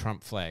 Okay. Had a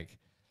Trump flag.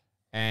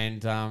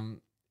 And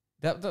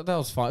that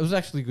was fine. It was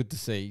actually good to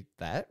see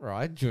that,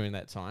 right, during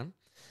that time.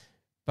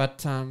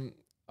 But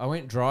I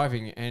went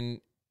driving,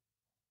 and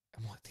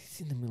I'm like, this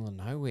is in the middle of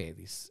nowhere.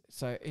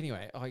 So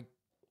anyway, all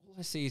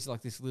I see is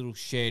like this little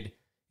shed,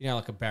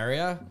 like a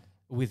barrier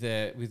with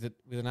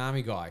an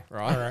army guy,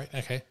 right? All right.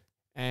 Okay.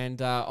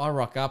 And I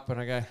rock up and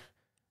I go,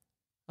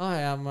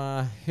 hi,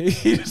 I'm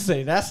here to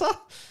see NASA.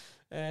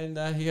 And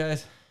he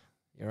goes,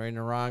 you're in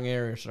the wrong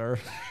area, sir.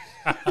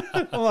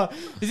 I'm like,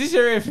 is this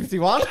area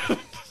 51?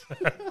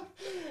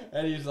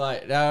 And he's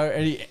like, no.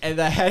 And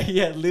he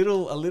had a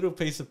little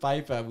piece of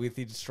paper with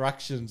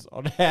instructions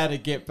on how to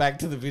get back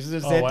to the visitor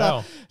center.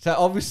 Wow. So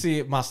obviously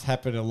it must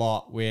happen a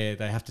lot where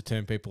they have to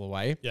turn people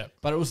away. Yeah.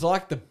 But it was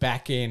like the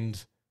back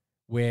end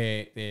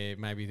where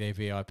maybe their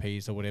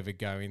VIPs or whatever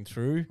going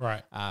through.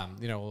 Right. All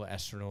the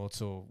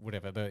astronauts or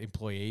whatever the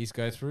employees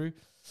go through.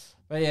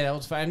 But yeah, that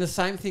was fun. And the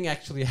same thing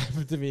actually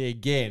happened to me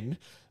again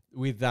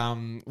with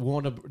the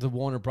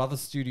Warner Brothers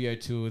studio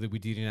tour that we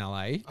did in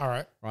LA. All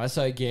right. Right.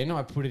 So again,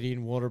 I put it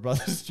in Warner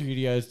Brothers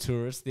Studios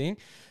tourist thing,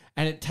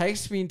 and it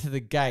takes me into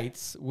the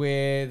gates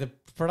where the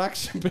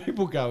production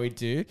people go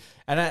into,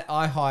 and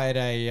I hired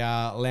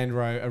a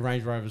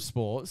Range Rover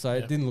Sport, so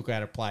it didn't look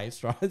out of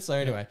place, right? So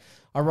anyway,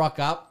 I rock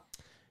up,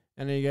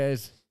 and he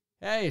goes,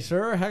 "Hey,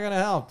 sir, how can I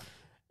help?"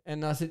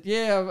 And I said,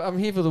 yeah, I'm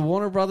here for the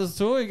Warner Brothers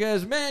tour. He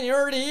goes, man, you're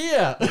already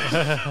here.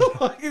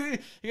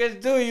 He goes,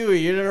 do you?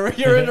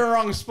 You're in the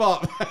wrong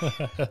spot.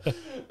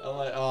 I'm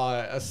like,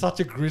 oh, such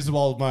a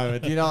Griswold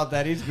moment. Do you know what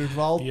that is,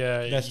 Griswold?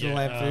 Yeah. National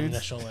Lampoons.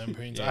 National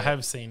Lampoons. Yeah. I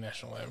have seen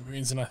National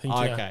Lampoons, and I think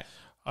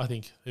I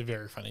think they're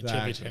very funny.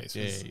 Chevy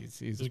Chase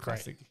he's was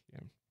classic.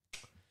 Yeah.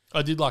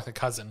 I did like the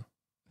cousin.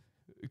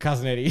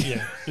 Cousin Eddie.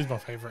 Yeah, he's my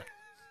favourite.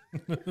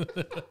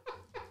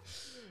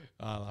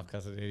 I love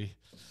Cousin Eddie.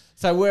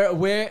 So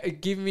where?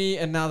 Give me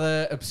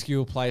another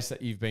obscure place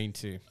that you've been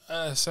to.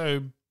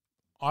 So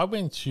I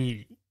went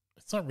to,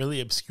 it's not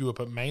really obscure,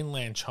 but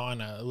mainland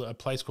China, a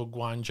place called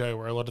Guangzhou,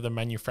 where a lot of the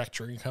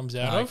manufacturing comes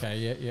out of.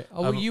 Okay, yeah.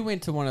 Oh, well, you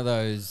went to one of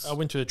those. I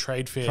went to a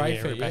trade fair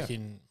back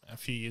in a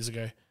few years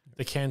ago,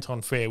 the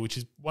Canton Fair, which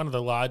is one of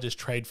the largest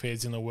trade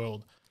fairs in the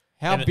world.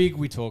 How big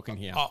we talking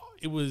here?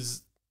 It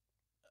was.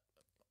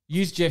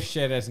 Use Jeff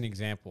Shed as an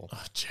example.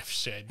 Oh, Jeff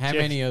Shed. How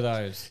many of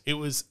those? It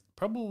was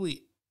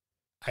probably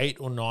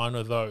 8 or 9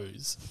 of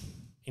those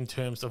in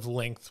terms of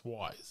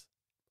lengthwise.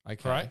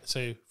 Okay. Right?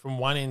 So from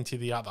one end to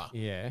the other.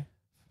 Yeah.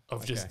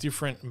 Of just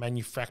different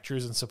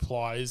manufacturers and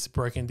suppliers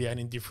broken down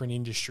in different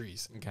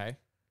industries. Okay.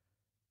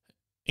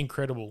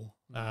 Incredible.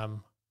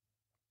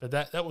 But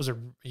that was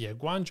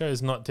Guangzhou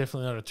is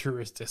definitely not a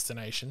tourist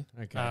destination.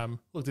 Okay.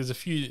 Look, there's a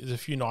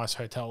few nice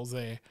hotels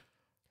there.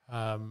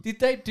 Did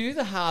they do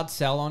the hard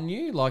sell on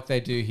you like they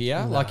do here?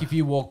 No. Like if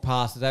you walk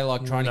past, are they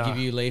like trying to give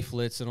you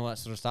leaflets and all that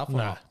sort of stuff?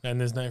 No, and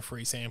there's no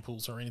free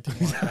samples or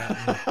anything like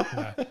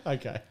that. No.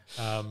 Okay.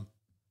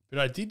 But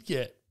I did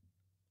get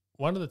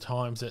one of the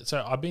times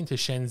so I've been to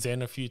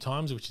Shenzhen a few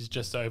times, which is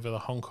just over the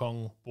Hong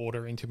Kong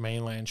border into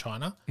mainland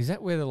China. Is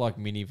that where the like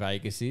mini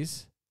Vegas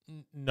is?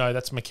 No,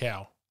 that's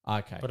Macau.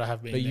 Okay. But I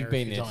have been there. But there you've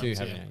been a few there times,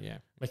 too, haven't you? Yeah.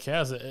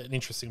 Macau's an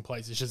interesting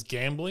place. It's just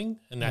gambling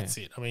and that's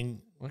it. I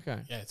mean, okay.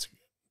 Yeah, it's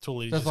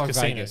totally that's just like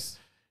casinos. Vegas.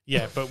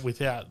 Yeah, but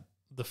without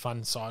the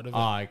fun side of it.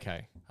 Oh,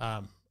 okay.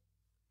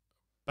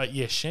 But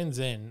yeah,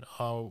 Shenzhen,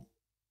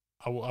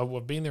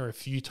 I've been there a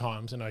few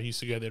times and I used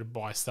to go there to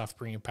buy stuff,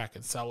 bring it back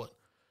and sell it.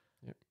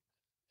 Yep.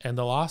 And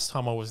the last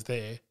time I was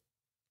there,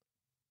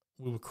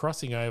 we were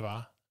crossing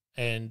over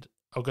and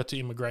I got to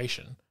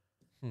immigration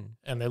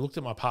and they looked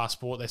at my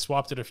passport, they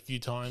swiped it a few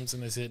times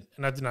and they said,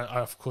 and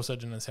of course I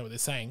didn't understand what they're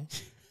saying.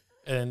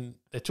 And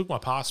they took my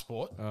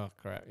passport. Oh,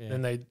 crap. Yeah.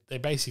 And they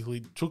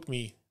basically took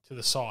me to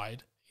the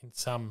side in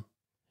some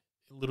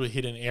little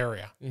hidden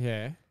area.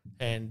 Yeah.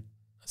 And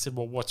I said,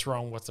 well, what's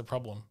wrong? What's the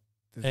problem?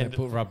 Did they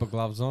put rubber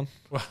gloves on?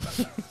 Well,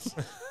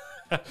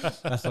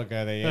 Let's not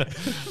go there yet.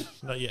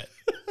 not yet.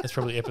 That's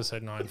probably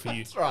episode 9 for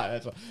you. That's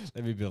right.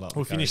 Let me build up.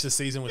 We'll finish the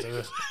season with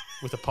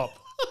a pop.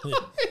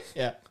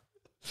 Yeah.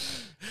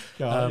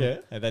 Go on, yeah.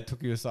 And they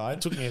took you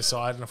aside? Took me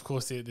aside, and of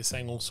course they're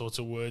saying all sorts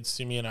of words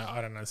to me, and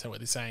I don't understand what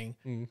they're saying.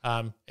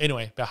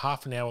 Anyway, about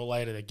half an hour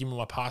later, they give me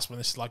my passport,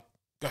 and it's like,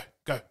 go,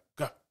 go,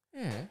 go.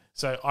 Yeah.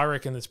 So I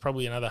reckon there's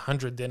probably another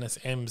 100 Dennis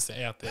M's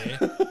out there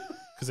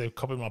because they've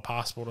copied my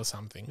passport or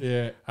something.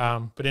 Yeah.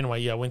 But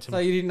anyway, I went to... So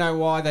you didn't know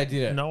why they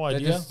did it? No idea.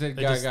 They just said,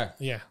 go.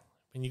 Yeah.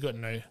 And you got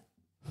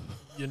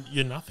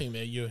you're nothing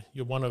there.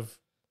 You're one of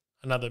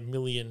another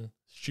million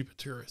stupid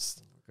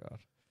tourists. Oh, God.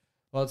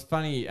 Well, it's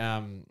funny.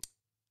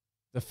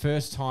 The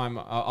first time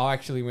I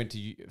actually went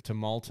to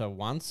Malta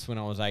once when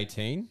I was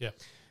 18. Yeah.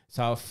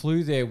 So I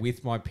flew there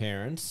with my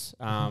parents,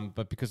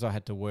 but because I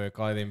had to work,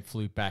 I then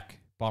flew back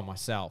by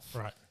myself.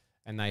 Right.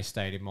 And they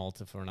stayed in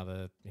Malta for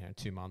another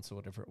 2 months or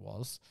whatever it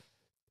was.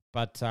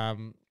 But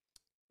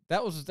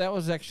that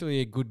was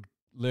actually a good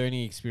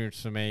learning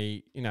experience for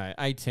me.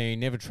 18,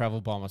 never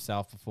traveled by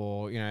myself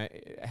before.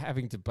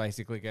 Having to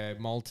basically go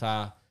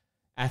Malta,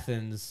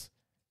 Athens,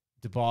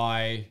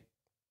 Dubai,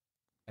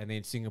 and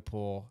then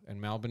Singapore and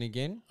Melbourne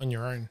again. On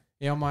your own.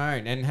 Yeah, on my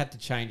own, and had to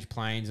change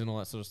planes and all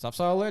that sort of stuff.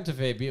 So I learned a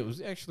fair bit. It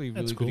was actually a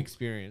really That's good cool.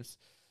 experience.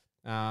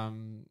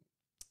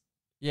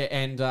 Yeah,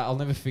 and I'll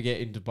never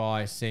forget in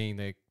Dubai seeing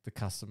the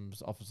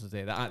customs officers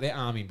there. They're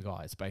army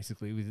guys,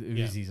 basically, with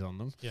Uzis on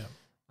them. Yeah.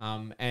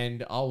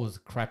 And I was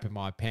crapping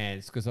my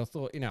pants because I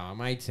thought,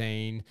 I'm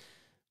 18.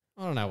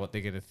 I don't know what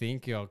they're going to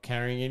think,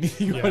 carrying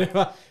anything,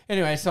 whatever.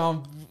 Anyway,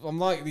 so I'm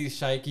like this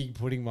shaking,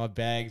 putting my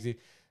bags in.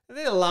 And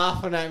they're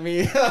laughing at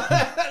me.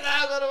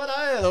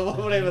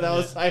 Whatever they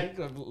were saying.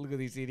 Look at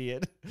this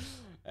idiot.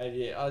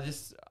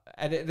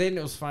 And then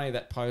it was funny,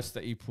 that post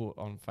that you put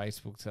on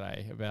Facebook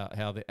today about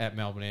how at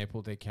Melbourne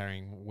Airport they're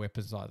carrying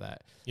weapons like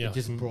that. Yeah. It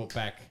just brought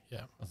back.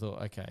 Yeah. I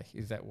thought, okay,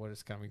 is that what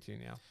it's coming to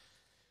now?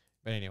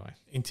 But anyway.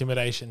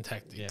 Intimidation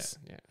tactics.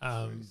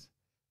 Yeah.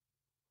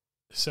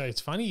 So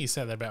it's funny you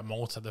said that about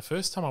Malta. The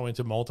first time I went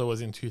to Malta was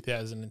in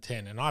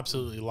 2010 and I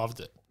absolutely loved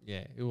it.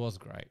 Yeah, it was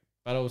great.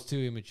 But I was too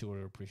immature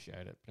to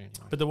appreciate it. But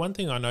anyway. But the one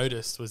thing I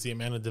noticed was the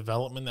amount of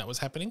development that was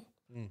happening.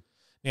 Mm.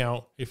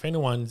 Now, if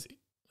anyone's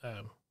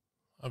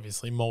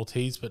obviously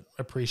Maltese but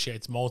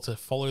appreciates Malta,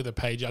 follow the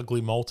page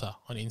Ugly Malta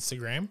on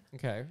Instagram.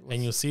 Okay.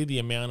 And you'll see the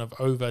amount of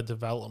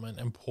overdevelopment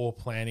and poor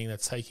planning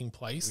that's taking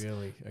place.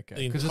 Really?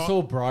 Okay. Because it's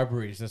all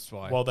briberies, that's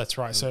why. Well, that's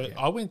right. So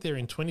I went there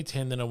in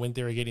 2010, then I went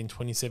there again in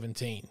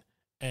 2017.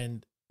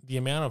 And the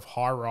amount of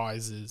high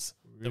rises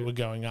that were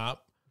going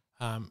up,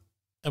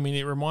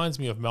 it reminds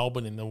me of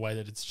Melbourne in the way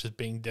that it's just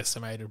being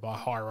decimated by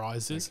high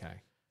rises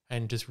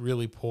and just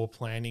really poor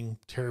planning,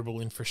 terrible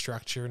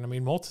infrastructure.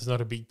 And Malta's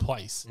not a big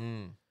place.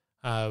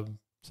 So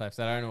if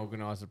they don't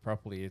organise it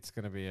properly, it's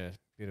going to be a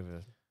bit of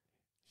a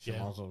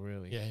schmozzle,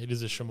 really. Yeah, it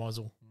is a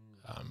schmozzle.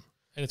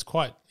 And it's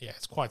quite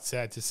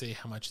sad to see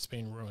how much it's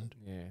been ruined.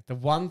 Yeah. The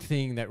one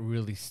thing that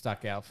really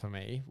stuck out for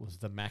me was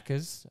the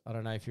Maccas. I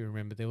don't know if you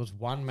remember. There was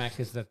one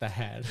Maccas that they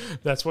had.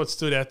 That's what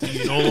stood out to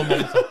you in all of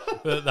Malta.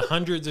 The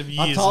hundreds of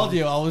years. I told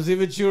you, I was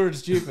immature and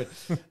stupid.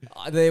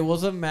 There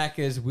was a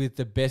Maccas with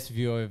the best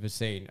view I've ever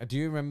seen. Do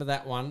you remember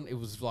that one? It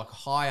was like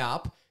high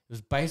up. It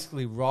was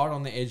basically right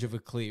on the edge of a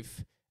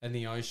cliff, and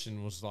the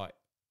ocean was like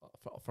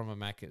from a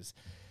Macca's.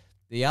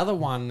 The other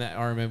one that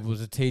I remember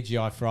was a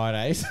TGI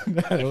Fridays.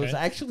 It was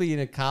actually in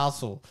a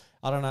castle.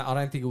 I don't know. I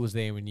don't think it was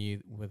there when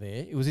you were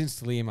there. It was in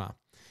Sliema,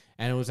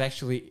 and it was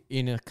actually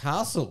in a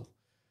castle.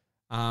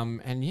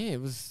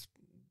 It was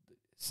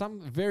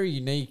some very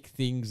unique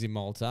things in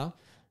Malta.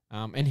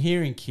 And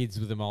hearing kids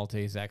with a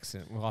Maltese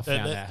accent, I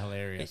found that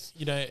hilarious.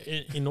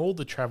 In all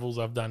the travels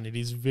I've done, it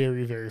is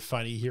very, very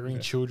funny hearing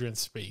children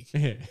speak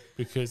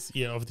because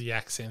of the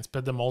accents,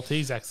 but the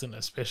Maltese accent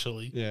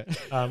especially,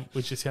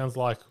 which just sounds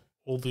like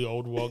all the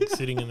old wogs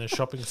sitting in the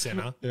shopping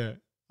centre. Yeah,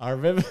 I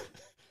remember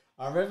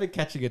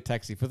catching a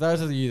taxi. For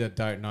those of you that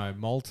don't know,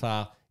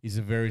 Malta is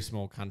a very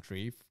small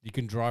country. You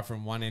can drive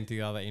from one end to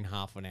the other in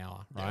half an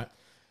hour, right?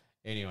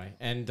 Yeah. Anyway,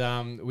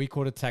 and we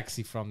caught a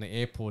taxi from the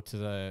airport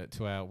to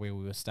our where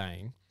we were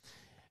staying,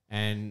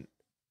 and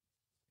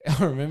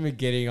I remember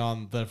getting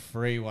on the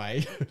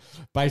freeway.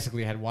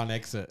 Basically, had one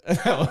exit.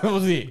 That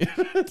was it.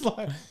 It's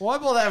like, why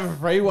bother having a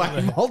freeway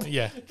in Malta?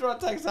 Yeah, it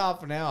takes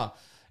half an hour.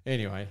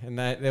 Anyway, and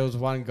there was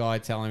one guy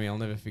telling me, I'll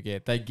never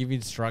forget, they give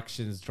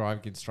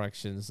driving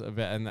instructions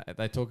about, and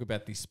they talk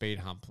about the speed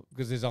hump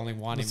because there's only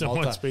one in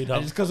Malta. One speed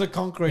hump. It's because of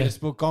concrete. It's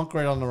put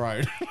concrete on the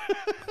road.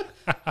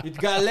 You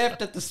go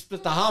left at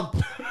the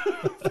hump.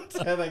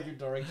 That's how they give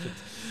directions.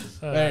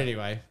 But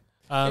anyway,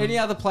 any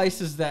other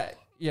places that,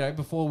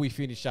 before we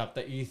finish up,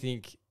 that you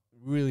think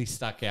really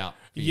stuck out?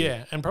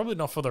 Yeah, and probably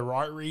not for the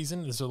right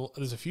reason.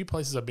 There's a few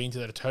places I've been to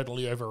that are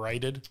totally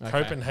overrated. Okay.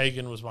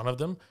 Copenhagen was one of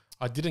them.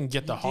 I didn't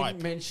get the hype.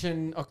 Didn't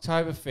mention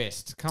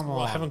Oktoberfest. Come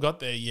on. I haven't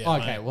got there yet.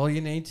 Okay, well, you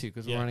need to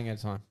because we're running out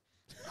of time.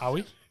 Are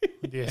we?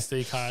 The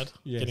SD card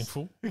getting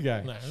full?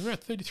 Okay. No, we're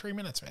at 33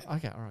 minutes, man.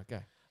 Okay, all right,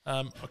 go.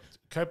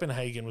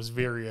 Copenhagen was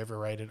very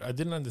overrated. I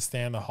didn't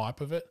understand the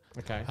hype of it.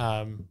 Okay.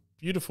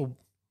 Beautiful,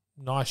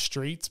 nice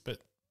streets, but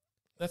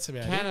that's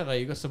about Canada,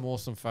 you got some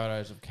awesome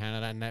photos of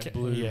Canada and that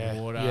blue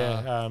water.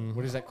 Yeah.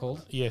 What is that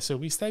called? Yeah, so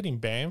we stayed in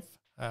Banff,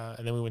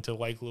 and then we went to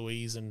Lake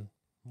Louise and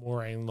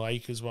Moraine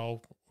Lake as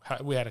well.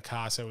 We had a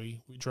car, so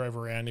we drove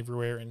around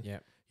everywhere.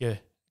 And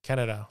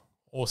Canada,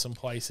 awesome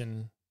place.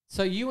 And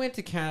so you went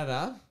to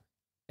Canada,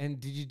 and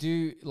did you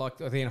do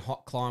then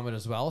hot climate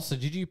as well? So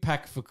did you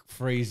pack for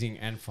freezing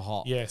and for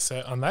hot? Yeah,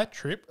 so on that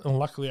trip, and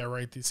luckily I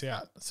wrote this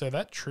out. So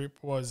that trip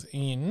was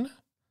in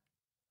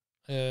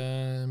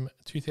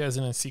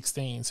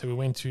 2016. So we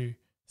went to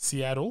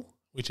Seattle,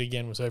 which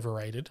again was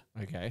overrated.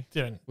 Okay.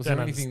 Was there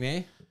anything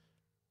there?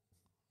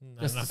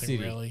 No,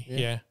 nothing really.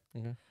 Yeah.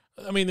 Okay.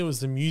 There was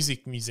the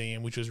music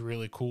museum, which was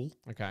really cool.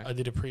 Okay. I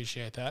did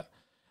appreciate that.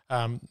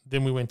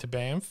 Then we went to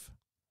Banff.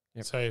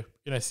 Yep. So,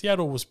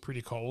 Seattle was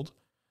pretty cold.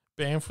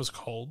 Banff was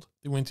cold.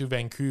 Then went to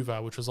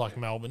Vancouver, which was like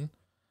Melbourne.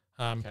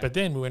 But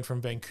then we went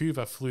from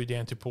Vancouver, flew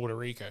down to Puerto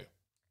Rico.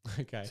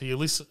 Okay. So you're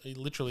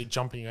literally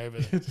jumping over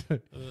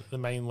the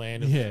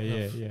mainland of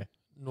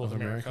North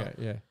America.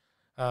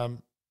 Yeah.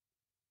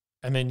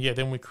 And then,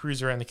 then we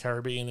cruised around the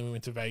Caribbean and then we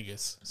went to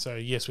Vegas. So,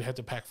 yes, we had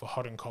to pack for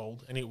hot and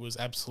cold and it was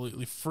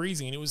absolutely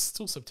freezing and it was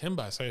still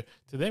September. So,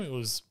 to them, it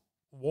was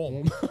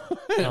warm.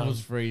 It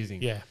was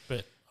freezing. Yeah,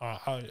 but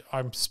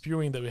I'm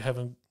spewing that we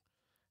haven't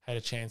had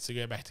a chance to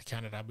go back to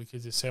Canada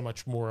because there's so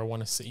much more I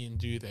want to see and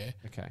do there.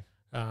 Okay.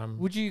 Um,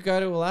 Would you go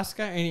to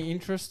Alaska? Any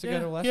interest to go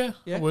to Alaska?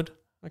 Yeah, I would.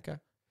 Okay.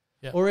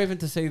 Yeah. Or even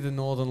to see the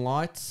Northern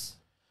Lights,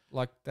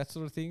 like that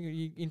sort of thing. Are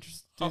you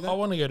interested in I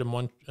want to go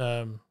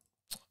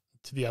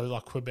to the other,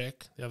 like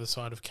Quebec, the other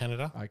side of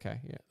Canada. Okay,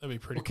 yeah. That'd be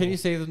pretty Well, cool. can you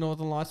see the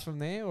Northern Lights from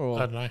there? Or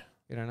I don't know.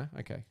 you don't know?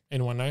 Okay.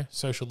 Anyone know?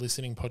 Social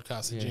listening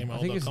podcast at gmail.com. I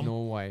think it's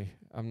Norway.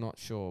 I'm not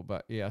sure.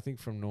 But yeah, I think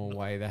from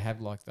Norway they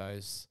have like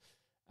those,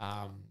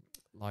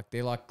 like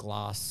they're like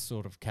glass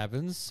sort of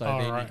cabins. So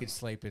then you could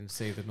sleep and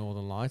see the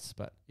Northern Lights.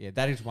 But yeah,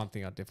 that is one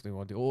thing I definitely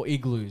want to do. Or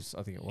igloos,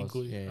 I think it was.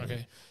 Igloo. Yeah,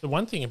 Okay. The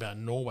one thing about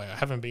Norway, I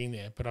haven't been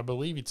there, but I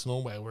believe it's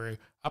Norway where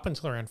up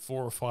until around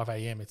 4 or 5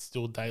 a.m. it's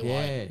still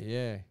daylight.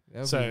 Yeah. That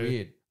would So, be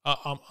weird.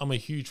 I'm a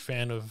huge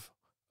fan of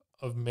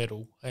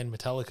metal, and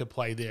Metallica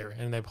played there,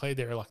 and they played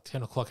there at like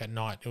 10 o'clock at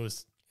night. It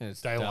was And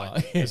it's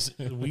daylight. It was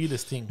the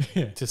weirdest thing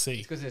to see.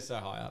 It's because they're so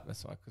high up.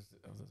 That's why, because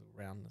of the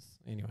roundness.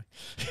 Anyway.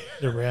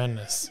 The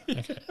roundness.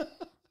 Okay.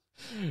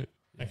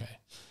 Okay.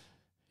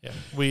 Yeah.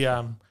 We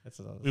That's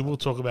another we will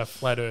talk about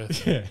flat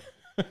Earth Yeah.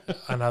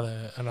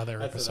 another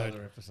That's episode.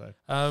 another episode.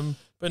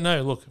 But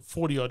no, look,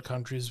 40 odd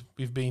countries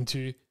we've been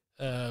to,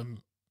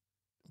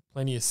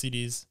 plenty of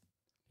cities.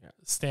 Yeah.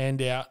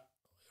 Standout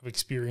of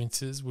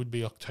experiences would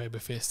be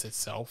Oktoberfest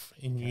itself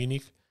in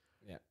Munich.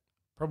 Yeah.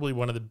 Probably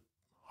one of the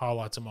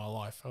highlights of my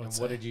life, I would And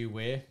say. what did you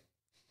wear?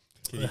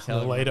 Can The you tell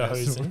everyone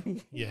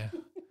lederhosen. Yeah.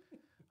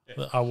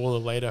 I wore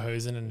the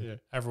lederhosen and Yeah.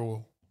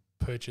 Avril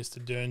purchased a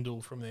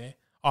dirndl from there.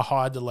 I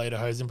hired the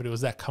lederhosen, but it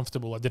was that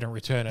comfortable I didn't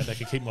return it. I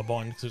could keep my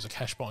bond because it was a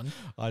cash bond.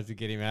 I had to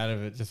get him out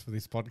of it just for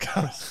this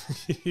podcast.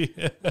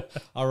 Yeah.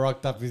 I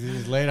rocked up with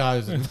his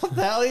lederhosen. What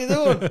the hell are you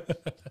doing?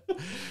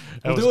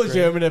 We'll was do a great.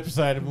 German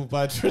episode and we'll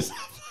both dress up.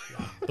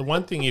 The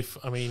one thing, we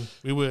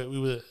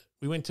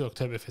went to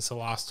Oktoberfest the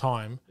last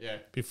time Yeah.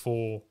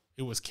 before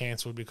it was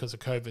cancelled because of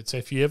COVID. So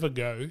if you ever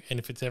go and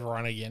if it's ever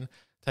on again,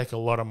 take a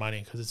lot of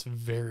money because it's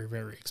very,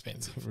 very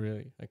expensive.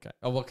 Really? Okay.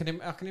 Oh, well,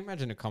 I can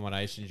imagine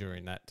accommodation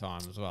during that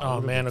time as well. Oh What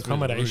if man, it's through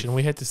the accommodation. roof?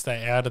 We had to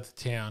stay out of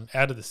the town,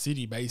 out of the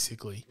city,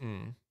 basically,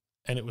 Mm.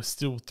 and it was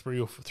still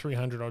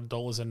 $300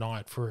 odd a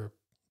night for a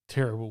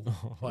terrible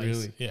place.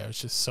 Really? Yeah, it was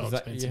just so Is that-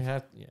 expensive. you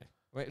have, yeah.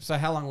 Wait, so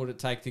how long would it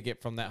take to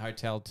get from that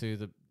hotel to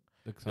the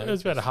It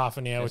was about a half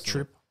an hour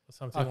Festival. trip or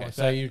something Okay, like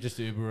so that. you just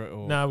Uber it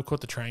or No, we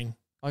caught the train.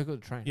 Oh, you got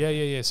the train.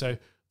 Yeah. So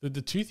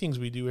the two things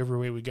we do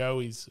everywhere we go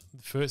is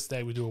the first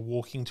day we do a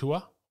walking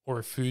tour or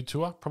a food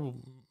tour, probably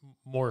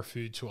more a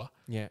food tour.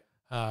 Yeah.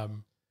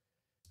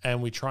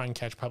 And we try and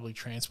catch public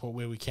transport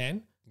where we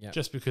can, Yeah.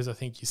 just because I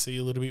think you see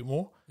a little bit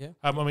more. Yeah.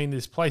 I mean,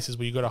 there's places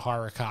where you got to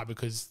hire a car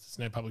because there's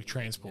no public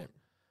transport.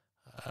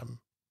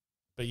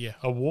 But yeah,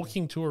 a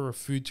walking tour or a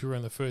food tour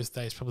on the first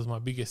day is probably my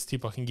biggest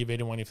tip I can give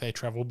anyone if they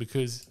travel,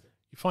 because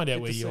you find out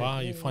Good where to you see.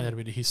 are, Yeah, you find yeah. out a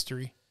bit of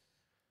history.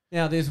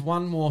 Now, there's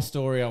one more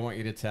story I want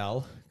you to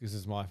tell. This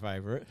is my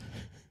favourite.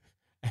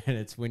 And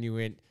it's when you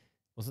went,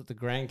 was it the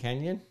Grand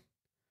Canyon?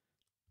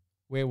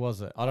 Where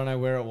was it? I don't know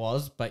where it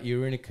was, but you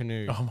were in a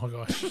canoe. Oh my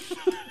gosh.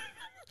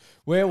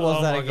 Where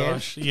was that my again?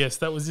 gosh. Yes,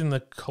 that was in the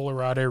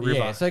Colorado River.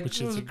 Yeah, so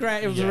which it was, is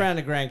it was around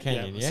the Grand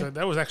Canyon, yeah? So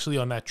that was actually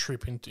on that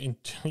trip in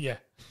yeah,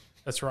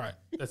 that's right.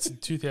 That's in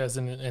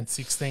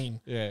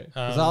 2016. Yeah.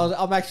 'Cause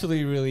I'm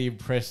actually really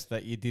impressed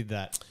that you did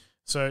that.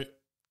 So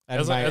And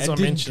As I didn't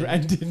mentioned-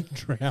 and didn't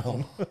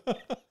drown.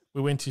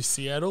 we went to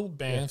Seattle,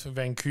 Banff,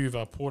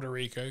 Vancouver, Puerto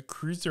Rico,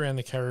 cruised around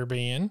the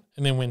Caribbean,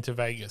 and then went to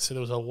Vegas. So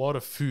there was a lot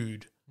of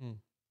food. Mm.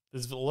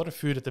 There's a lot of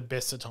food at the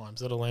best of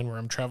times, let alone where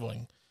I'm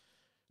traveling.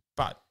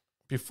 But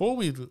before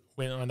we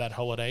went on that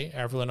holiday,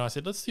 Avril and I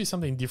said, let's do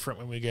something different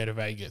when we go to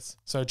Vegas.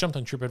 So I jumped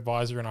on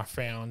TripAdvisor and I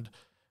found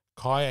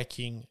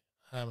kayaking,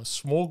 a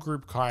small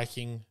group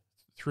kayaking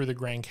through the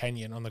Grand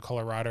Canyon on the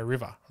Colorado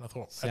River. And I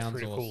thought, that's Sounds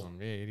pretty cool. awesome.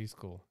 Yeah, it is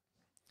cool.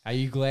 Are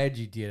you glad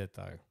you did it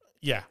though?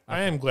 Yeah,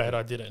 I am glad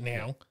I did it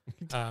now.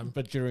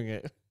 But during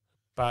it,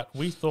 But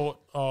we thought,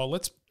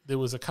 there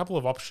was a couple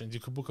of options. You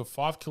could book a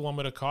 5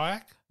 kilometer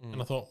kayak. And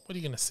I thought, what are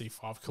you going to see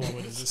 5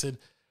 kilometers? I said,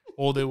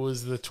 or there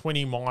was the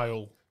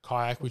 20-mile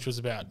kayak, which was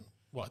about,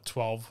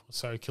 12 or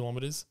so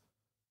kilometers.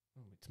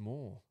 it's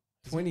more.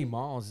 20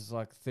 miles is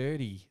like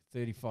 30,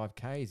 35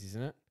 Ks,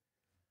 isn't it?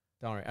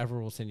 Don't worry,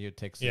 Avril will send you a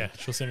text. Yeah,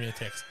 she'll send me a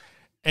text.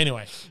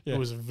 Anyway, Yeah. it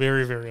was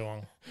very, very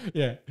long.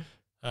 Yeah.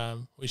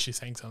 Was she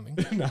saying something?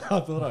 No, I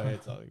thought I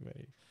heard something,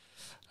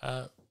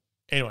 mate.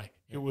 Anyway,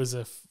 it was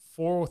a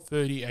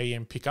 4:30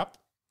 a.m. pickup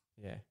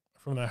Yeah.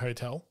 from the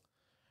hotel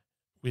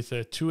with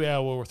a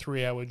 2-hour or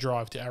 3-hour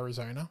drive to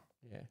Arizona.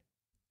 Yeah.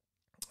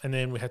 And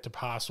then we had to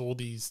pass all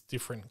these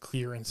different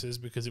clearances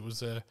because it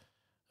was a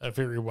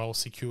very well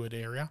secured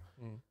area.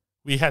 Mm.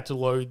 We had to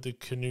load the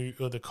canoe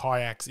or the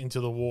kayaks into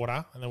the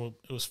water, and then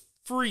it was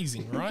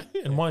freezing, right?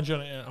 And mind you,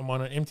 I'm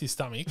on an empty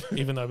stomach,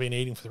 even though I've been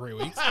eating for 3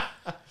 weeks.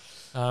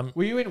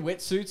 Were you in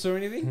wetsuits or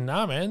anything?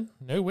 No, man,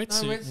 no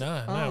wetsuit. wetsuit?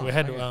 No, Oh, we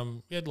had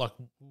okay. We had like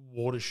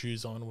water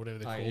shoes on, whatever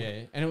they're Oh, called.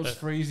 yeah. And it was It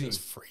freezing. was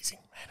freezing,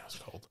 man. It was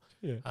cold.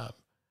 Yeah.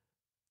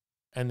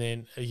 And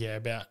then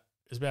it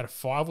was about a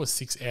 5 or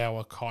 6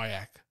 hour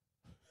kayak,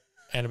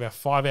 And about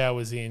 5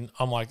 hours in,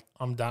 I'm like,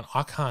 I'm done.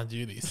 I can't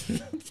do this.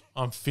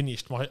 I'm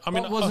finished.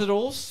 Was it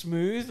all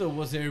smooth or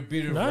was there a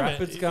bit of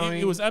rapids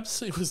going? It was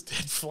absolutely, it was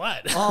dead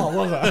flat. Oh,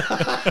 was it?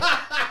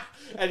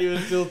 And you were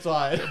still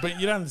tired. But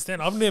you don't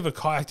understand. I've never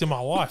kayaked in my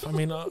life. I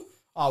mean, it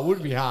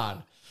would be hard.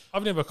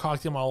 I've never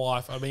kayaked in my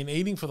life. I've been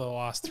eating for the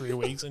last 3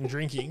 weeks and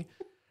drinking.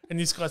 And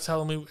this guy's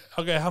telling me,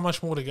 okay, how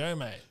much more to go,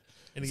 mate?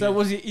 So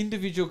was it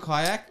individual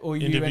kayak or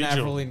you and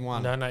Avril in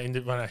one?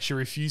 No. She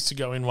refused to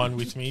go in one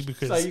with me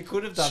because so you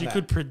could have done she that.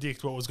 could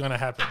predict what was going to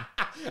happen.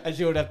 And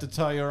she would have to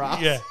tow your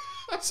ass. Yeah.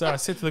 So I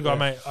said to the guy,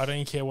 mate, I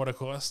don't care what it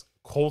costs.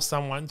 Call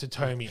someone to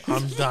tow me.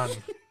 I'm done.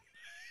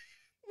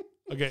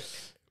 Okay.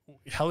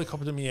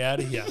 Helicopter me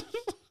out of here.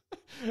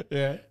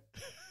 Yeah.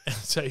 And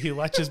so he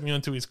latches me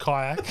onto his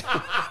kayak.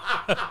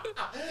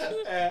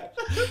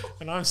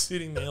 And I'm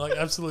sitting there like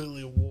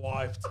absolutely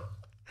wiped.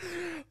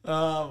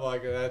 Oh my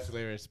god, that's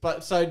hilarious!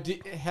 But so,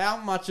 how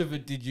much of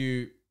it did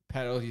you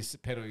pedal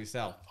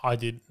yourself? I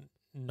did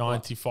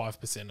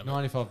 95% of it.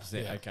 95%.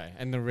 Yeah. Okay,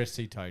 and the rest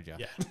he towed you.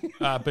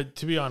 Yeah, but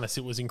to be honest,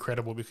 it was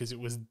incredible because it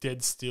was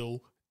dead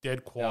still,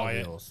 dead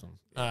quiet. That would be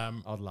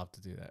awesome. I'd love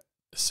to do that.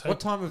 So what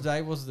time of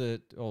day was the?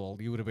 Oh,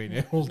 you would have been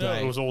there all day. No,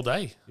 it was all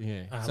day.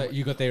 Yeah. So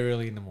you got there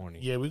early in the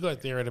morning. Yeah, we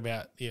got there at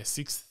about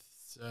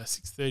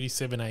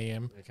 6:37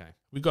 a.m. Okay.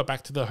 We got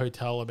back to the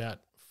hotel about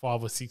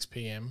 5 or 6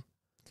 p.m.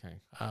 Okay.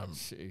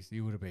 Jeez,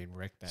 you would have been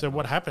wrecked that So night.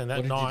 what happened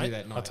that night?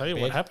 I'll tell you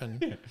what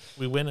happened. Yeah.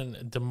 We went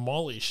and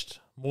demolished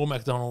more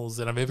McDonald's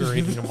than I've ever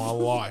eaten in my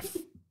life.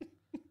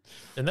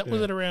 And that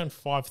was at around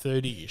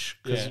 5:30ish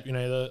because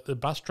the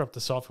bus dropped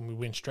us off and we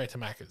went straight to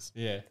Macca's.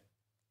 Yeah.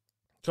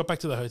 Got back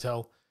to the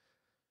hotel,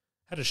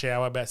 had a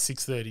shower about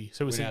 6:30.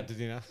 So we went out to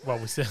dinner. Well,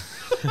 we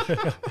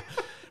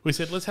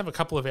said let's have a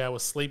couple of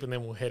hours sleep and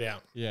then we'll head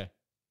out. Yeah.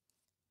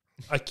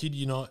 I kid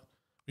you not.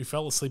 We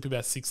fell asleep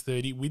about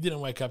 6:30. We didn't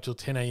wake up till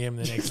 10 a.m.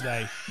 the next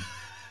day.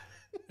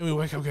 And we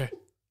wake up and go,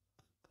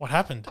 what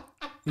happened?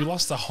 We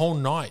lost the whole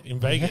night in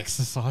Vegas.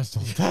 Exercised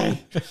all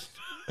day.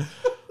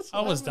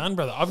 I was done,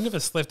 brother. I've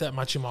never slept that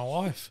much in my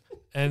life.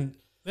 And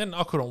then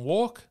I couldn't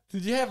walk.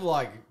 Did you have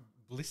like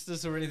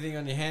blisters or anything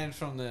on your hands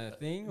from the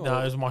thing? Or? No,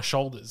 it was my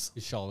shoulders.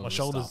 Your shoulders. My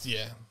shoulders,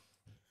 yeah.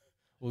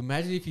 Well,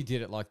 imagine if you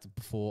did it like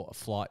before a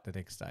flight the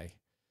next day.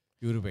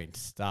 You would have been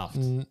stuffed.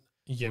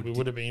 Yeah, we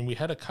would have been. We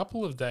had a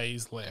couple of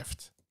days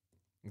left.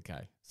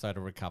 Okay, so to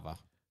recover.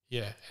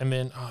 Yeah, and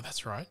then,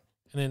 that's right.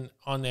 And then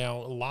on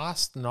our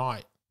last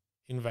night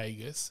in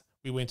Vegas,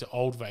 we went to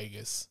Old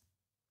Vegas.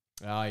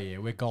 Oh, yeah,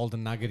 where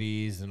Golden Nugget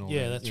is and all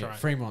Yeah, that. that's right.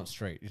 Fremont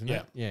Street, isn't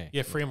it? Yeah.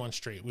 Yeah, Fremont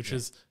Street, which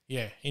is,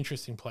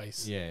 interesting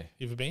place. Yeah.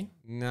 You ever been?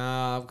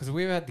 No, because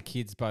we've had the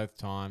kids both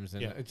times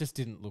and Yeah. it just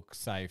didn't look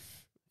safe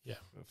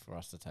for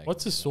us to take.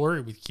 What's the story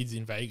with kids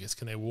in Vegas?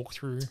 Can they walk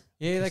through?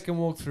 Yeah, they can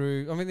walk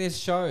through. I mean, there's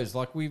shows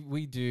like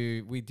we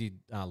did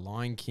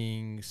Lion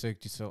King,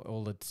 Cirque du Soleil,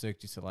 all the Cirque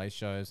du Soleil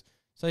shows.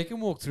 So you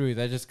can walk through.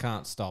 They just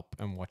can't stop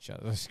and watch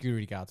it. The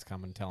security guards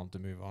come and tell them to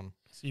move on.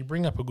 So you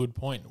bring up a good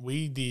point.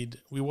 We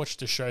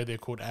watched a show there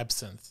called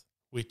Absinthe,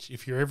 which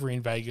if you're ever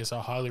in Vegas,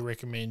 I highly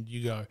recommend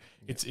you go.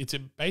 Yeah. It's a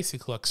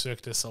basically like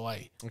Cirque du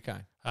Soleil. Okay.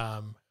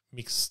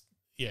 Mixed,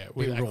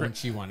 with a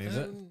raunchy one, is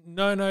it?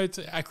 No, it's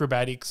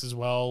acrobatics as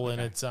well, and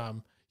it's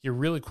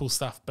really cool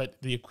stuff. But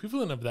the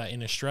equivalent of that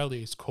in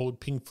Australia is called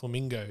Pink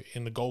Flamingo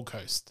in the Gold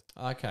Coast.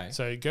 Okay.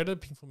 So go to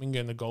Pink Flamingo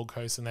in the Gold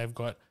Coast, and they've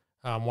got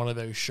one of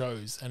those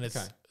shows, and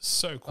it's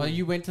so cool. Oh,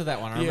 you went to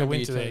that one? I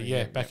went to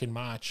there. Back in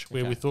March,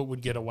 where we thought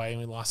we'd get away,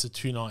 and we lasted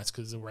 2 nights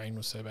because the rain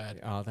was so bad.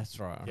 Oh, that's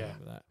right. I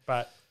remember that.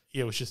 But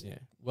it was just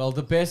Well,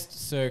 the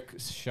best Cirque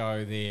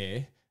show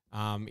there,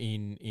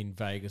 in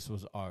Vegas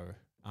was O.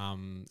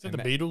 Is that the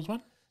Beatles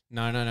one?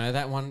 No.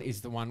 That one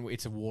is the one.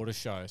 It's a water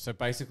show. So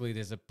basically,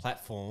 there's a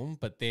platform,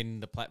 but then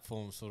the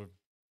platform sort of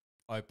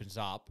opens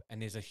up,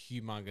 and there's a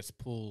humongous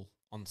pool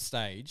on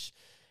stage,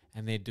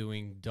 and they're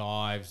doing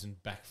dives and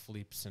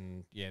backflips,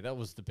 and that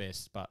was the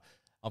best. But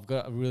I've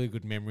got really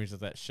good memories of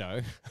that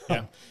show.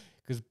 Yeah,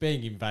 because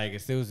being in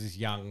Vegas, there was this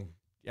young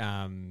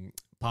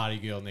party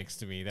girl next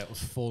to me that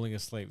was falling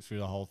asleep through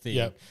the whole thing.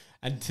 Yep.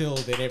 Until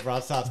then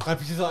everyone starts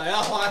clapping. She's like,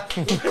 oh,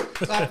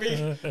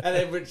 clapping. And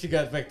then when she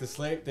goes back to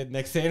sleep, then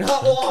next thing, I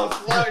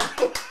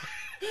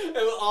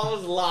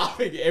was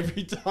laughing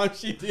every time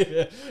she did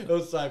it. It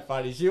was so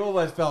funny. She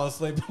almost fell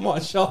asleep on my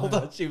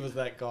shoulder. She was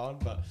that gone.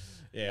 But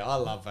yeah, I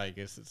love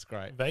Vegas. It's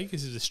great.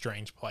 Vegas is a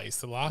strange place.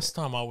 The last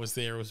time I was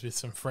there was with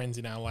some friends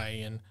in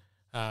LA, and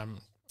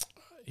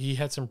he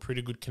had some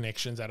pretty good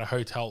connections at a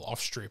hotel off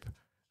strip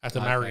at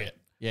the Marriott.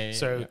 Yeah.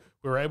 So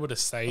we were able to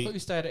stay. I thought you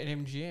stayed at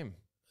an MGM.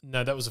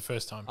 No, that was the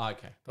first time. Oh,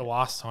 okay. The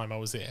last time I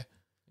was there.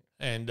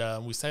 And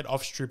we stayed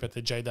off strip at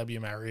the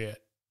JW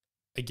Marriott.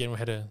 Again,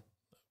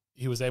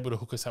 he was able to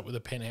hook us up with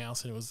a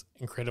penthouse, and it was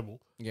incredible.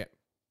 Yeah.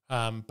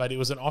 But it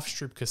was an off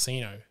strip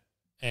casino,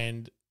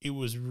 and it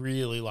was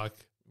really like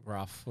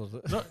rough, was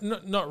it?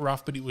 Not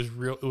rough, but it was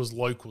real. It was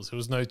locals. There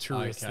was no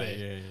tourists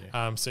there.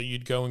 Yeah. So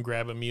you'd go and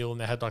grab a meal, and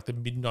they had like the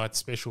midnight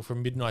special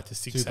from midnight to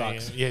 6 a.m.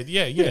 $2.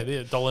 Yeah.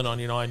 The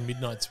 $1.99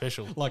 midnight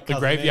special, Like the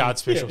graveyard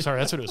special. Sorry,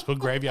 that's what it was called.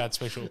 Graveyard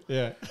special.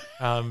 Yeah.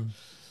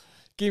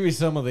 Give me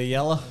some of the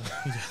yellow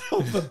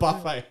of the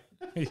buffet.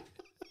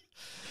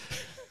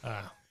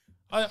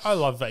 I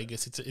love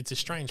Vegas. It's a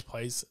strange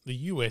place. The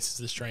US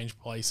is a strange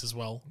place as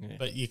well, Yeah.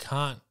 but you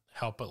can't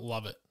help but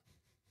love it.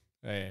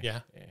 Yeah, Yeah.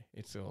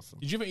 it's awesome.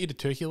 Did you ever eat a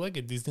turkey leg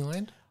at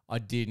Disneyland? I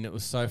did, and it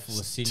was so full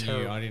of sinew.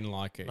 terrible. I didn't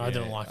like it. I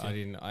didn't like I it.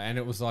 didn't, and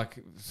it was like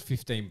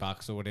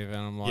 $15 or whatever. And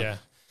I'm like, Yeah,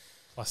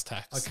 plus I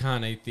tax.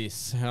 can't eat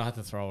this. I had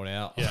to throw it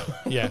out. Yeah,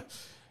 yeah.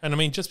 And I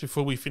mean, just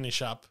before we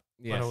finish up,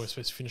 I Yes. know we were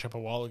supposed to finish up a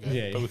while ago,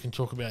 Yeah, but yeah. we can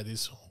talk about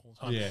this all the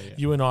time. Yeah,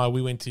 You and I,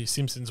 we went to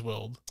Simpsons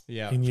World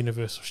yeah, in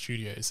Universal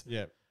Studios,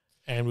 yeah.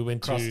 and we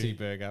went Krusty to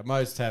Burger,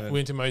 Moe's Tavern.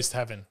 Moe's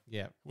Tavern.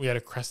 Yeah, We had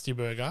a Krusty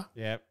Burger,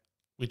 yeah.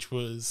 which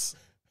was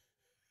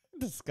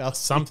Disgusting.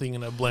 something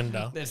in a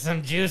blender. There's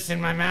some juice in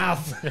my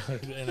mouth.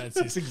 And it's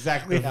That's this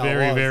exactly how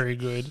very, it was. very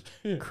good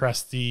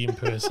Krusty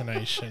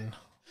impersonation.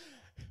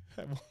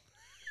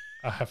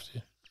 I have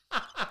to.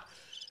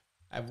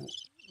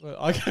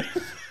 Okay.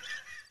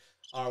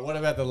 All right. What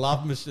about the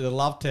love machine? The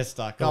love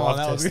tester. Come Love on,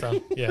 that was tester.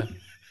 good. Yeah.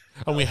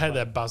 And we had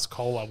that Buzz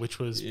Cola, which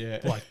was Yeah.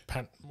 like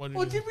what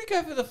Well, did we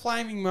go for the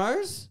flaming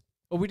Moe's?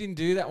 Or we didn't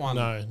do that one?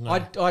 No,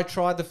 no. I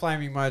tried the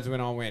flaming Moe's when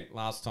I went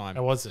last time.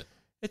 How was it?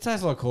 It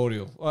tastes like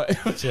cordial.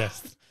 It was Yeah.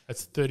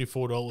 It's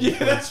 $34. Yeah,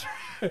 that's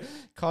right.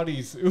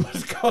 Cotties. It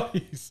was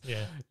Cotties.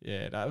 Yeah.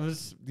 Yeah, no, it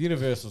was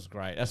Universal's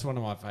great. That's one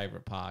of my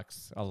favorite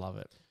parks. I love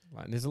it.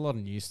 Like, there's a lot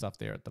of new stuff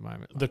there at the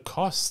moment. The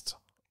cost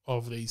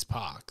of these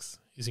parks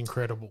is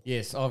incredible.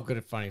 Yes, I've got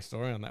a funny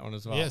story on that one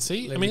as well. Yeah,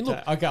 see? Let I me mean, look.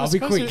 okay, we're I'll be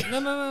supposed quick.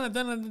 to- No,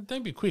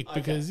 don't be quick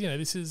because,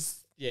 this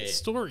is Yeah.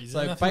 stories. So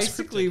and nothing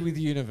basically, scripted. with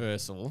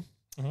Universal,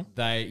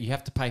 Mhm. you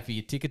have to pay for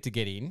your ticket to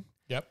get in.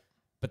 Yep.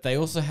 But they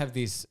also have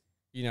this,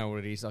 you know what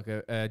it is, like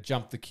a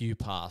jump the queue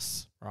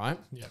pass, right?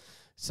 Yep.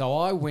 So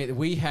I went.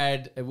 We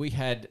had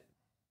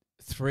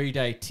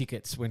 3-day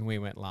tickets when we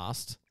went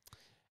last,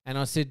 and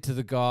I said to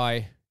the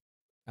guy,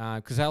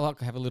 because they like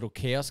to have a little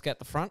kiosk at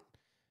the front,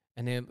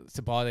 and then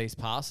to buy these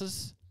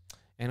passes,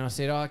 and I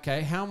said, oh,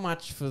 okay, how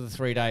much for the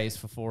 3 days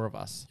for 4 of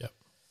us? Yep.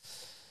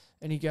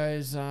 And he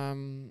goes,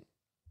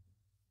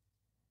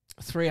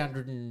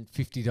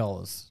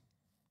 $350.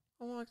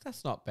 I'm like,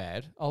 that's not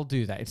bad. I'll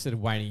do that instead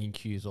of waiting in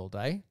queues all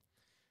day.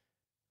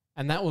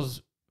 And that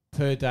was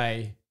per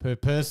day, per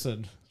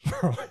person.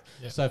 Right.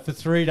 Yep. So for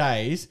 3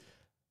 days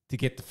to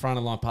get the front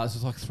of line pass, it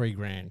was like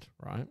 $3,000,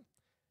 right?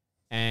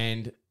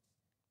 And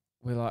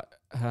we're like,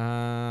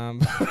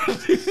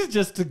 this is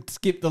just to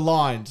skip the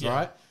lines, Yeah.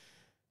 right?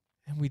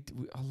 And we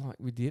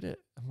did it.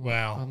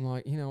 Wow. I'm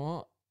like, you know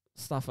what?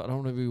 Stuff, I don't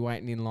want to be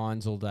waiting in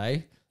lines all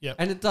day. Yep.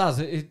 And it does.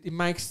 It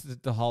makes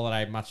the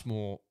holiday much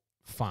more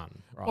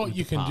fun, right? Well, with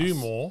you the can do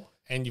pass. more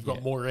and you've got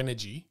Yeah. more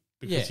energy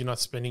because Yeah. you're not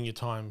spending your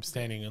time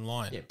standing in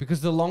line. Yeah,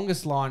 because the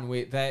longest line,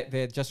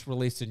 they just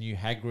released a new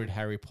Hagrid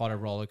Harry Potter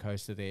roller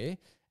coaster there.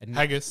 And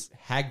Haggis.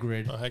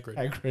 Hagrid. Oh, Hagrid.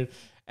 Hagrid.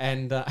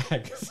 And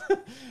Haggis.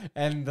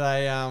 And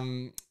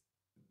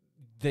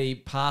the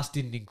pass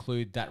didn't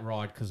include that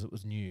ride because it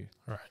was new.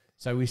 Right.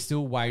 So we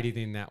still waited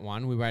in that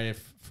one. We waited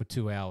for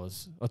 2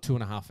 hours or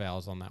 2.5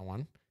 hours on that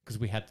one because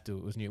we had to do it.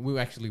 It was new. We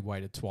actually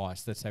waited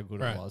twice. That's how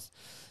good Right. it was.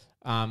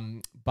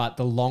 But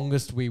the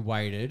longest we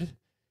waited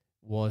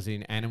was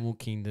in Animal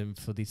Kingdom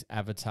for this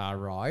Avatar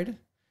ride.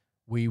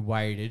 We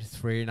waited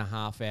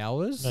 3.5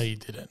 hours. No, you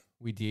didn't.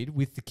 We did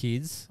with the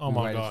kids. Oh we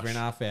my waited gosh.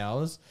 3.5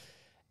 hours.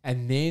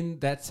 And then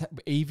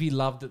Evie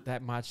loved it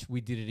that much.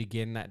 We did it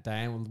again that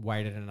day and we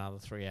waited another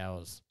 3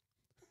 hours.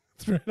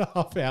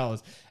 3.5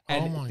 hours.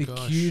 And Oh my the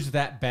gosh. queue's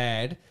that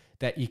bad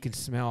that you can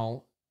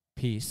smell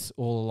piss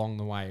all along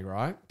the way,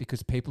 right?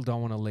 Because people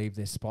don't want to leave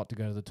their spot to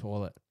go to the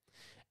toilet.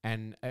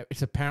 And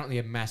it's apparently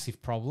a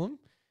massive problem.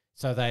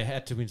 So they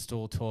had to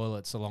install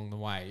toilets along the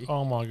way.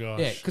 Oh my gosh.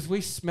 Yeah, because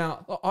we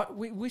smell.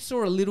 We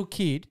saw a little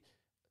kid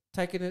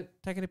taking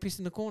a piss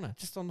in the corner,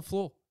 just on the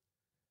floor,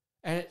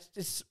 and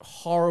it's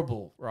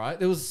horrible, right?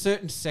 There was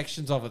certain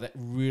sections of it that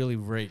really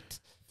reeked.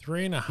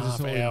 3.5 'Cause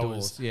it's all hours.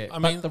 indoors, yeah. I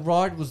But mean, the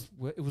ride was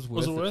worth it it.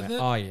 worth man. it?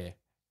 Oh yeah,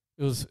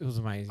 it was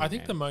amazing. I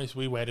think the man. most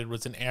we waited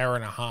was an hour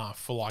and a half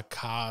for like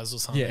cars or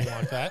something Yeah.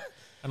 like that.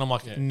 And I'm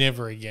like, Yeah.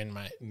 never again,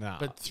 mate. Nah.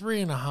 But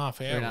 3.5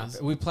 Fair hours.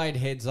 enough. We played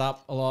Heads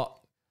Up a lot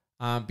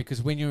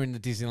because when you're in the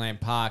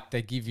Disneyland park,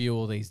 they give you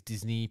all these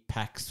Disney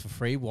packs for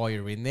free while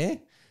you're in there.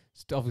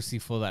 It's obviously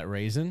for that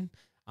reason.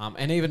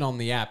 And even on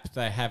the app,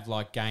 they have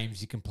like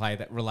games you can play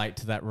that relate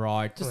to that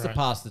ride just to Right.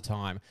 pass the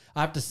time.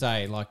 I have to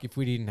say, like, if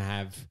we didn't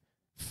have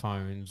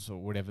phones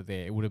or whatever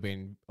there, it would have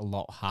been a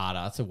lot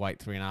harder to wait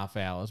 3.5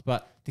 hours.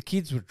 But the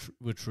kids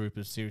were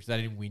troopers, seriously.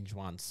 They didn't whinge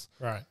once,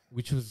 Right.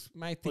 which was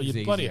made Well, things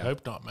you bloody easier.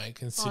 hope not, mate, I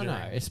considering.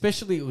 know,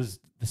 especially it was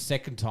the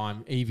second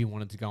time Evie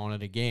wanted to go on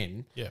it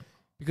again. Yeah.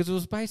 Because it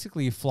was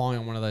basically flying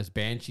on one of those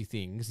Banshee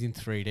things in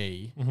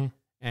 3D. Mm-hmm.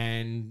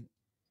 And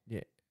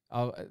yeah,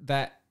 I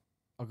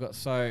got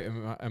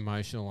so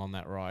emotional on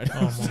that ride.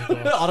 Oh my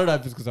gosh. I don't know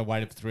if it's because I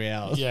waited for 3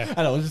 hours. Yeah.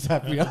 And I was just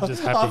happy.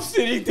 Just happy. I'm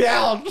sitting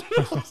down.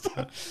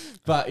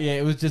 But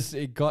yeah,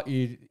 it got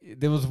you.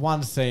 There was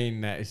one scene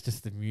that it's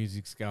just the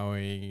music's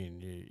going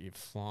and you're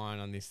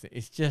flying on this thing.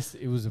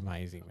 It was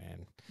amazing,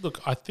 man.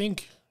 Look, I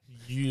think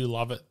you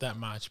love it that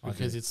much I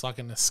because do. it's like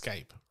an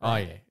escape. Oh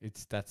yeah,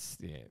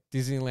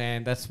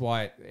 Disneyland. That's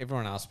why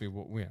everyone asks me,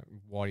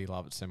 why do you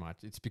love it so much?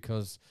 It's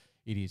because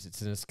it is.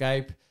 It's an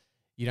escape.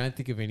 You don't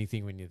think of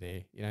anything when you're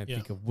there. You don't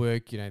think of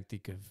work. You don't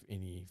think of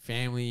any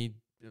family,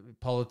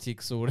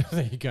 politics, or whatever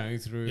that you're going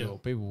through, or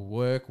people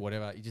work,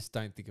 whatever. You just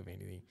don't think of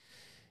anything.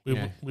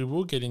 We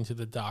will get into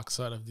the dark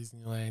side of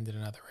Disneyland in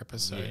another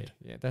episode.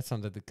 Yeah, that's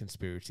under the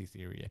conspiracy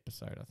theory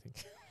episode, I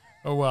think.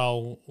 Oh,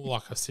 well,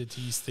 like I said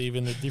to you,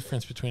 Stephen, the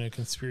difference between a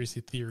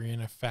conspiracy theory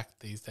and a fact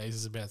these days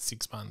is about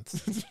 6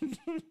 months.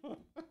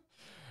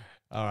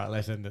 All right,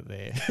 let's end it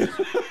there.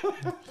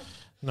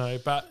 No,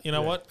 but you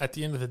know what? At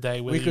the end of the day,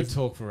 we could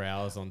talk for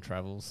hours on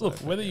travel. So look,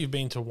 whether you've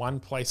been to one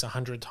place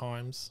 100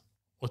 times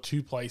or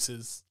 2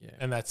 places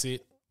and that's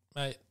it,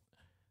 mate,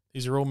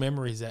 these are all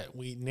memories that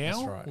we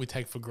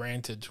take for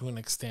granted to an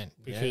extent.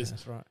 Because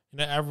that's right.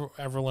 You know,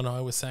 Avril and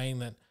I were saying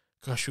that,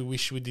 gosh, we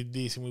wish we did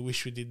this and we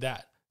wish we did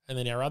that. And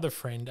then our other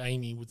friend,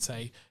 Amy, would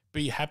say,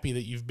 be happy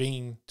that you've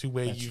been to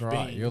where you've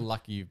been. You're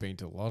lucky you've been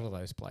to a lot of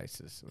those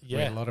places.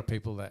 Yeah. A lot of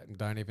people that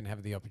don't even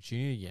have the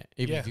opportunity yet,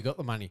 even if you got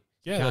the money.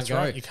 Yeah, that's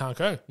right. You can't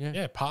go.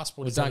 Yeah,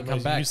 passport is the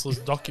most useless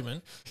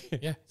document.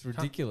 Yeah, it's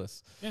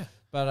ridiculous. Yeah.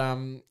 But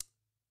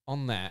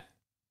on that,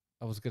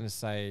 I was going to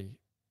say,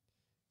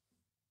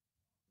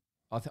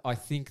 I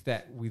think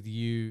that with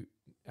you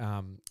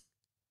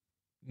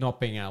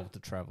not being able to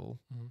travel,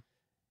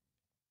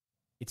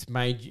 it's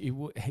made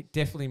you. It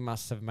definitely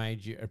must have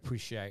made you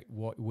appreciate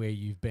where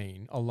you've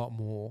been a lot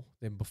more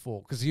than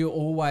before, because you're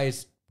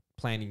always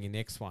planning your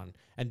next one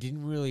and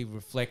didn't really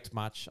reflect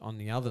much on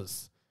the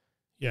others.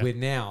 Yeah. Where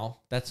now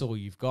that's all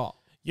you've got.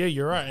 Yeah,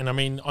 you're right. And I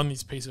mean, on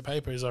this piece of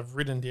paper, is I've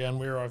written down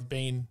where I've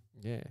been.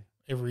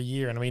 Every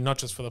year, and I mean, not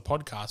just for the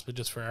podcast, but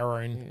just for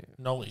our own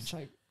knowledge.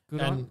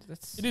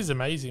 It is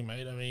amazing,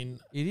 mate. I mean,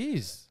 it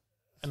is.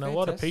 And fantastic. A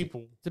lot of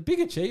people. It's a big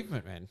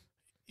achievement, man.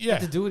 Yeah.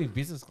 To do it in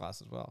business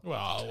class as well.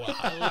 Well,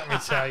 let me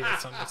tell you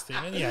something,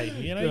 Stephen. Yeah,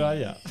 you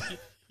know,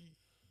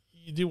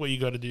 you do what you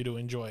got to do to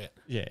enjoy it.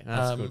 Yeah,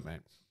 that's good,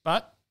 mate.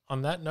 But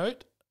on that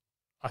note,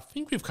 I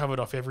think we've covered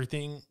off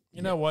everything.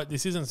 You know what?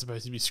 This isn't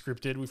supposed to be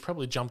scripted. We've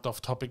probably jumped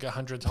off topic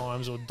 100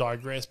 times or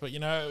digressed, but you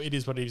know, it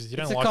is what it is. If you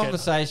don't like it, it's a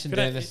conversation,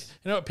 Dennis.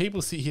 You know what?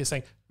 People sit here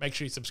saying, make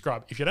sure you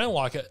subscribe. If you don't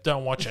like it,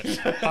 don't watch it.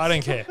 I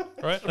don't care,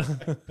 right?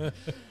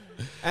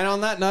 And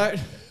on that note,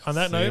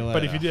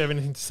 but if you do have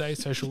anything to say,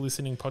 social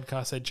listening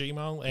podcast at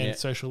Gmail and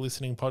social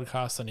listening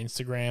podcast on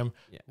Instagram.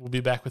 We'll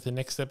be back with the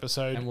next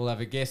episode. And we'll have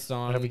a guest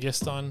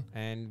on.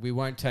 And we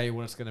won't tell you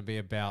what it's going to be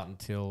about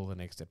until the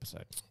next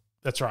episode.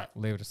 That's right.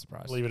 Leave it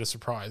a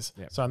surprise.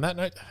 Yep. So on that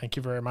note, thank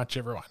you very much,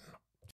 everyone.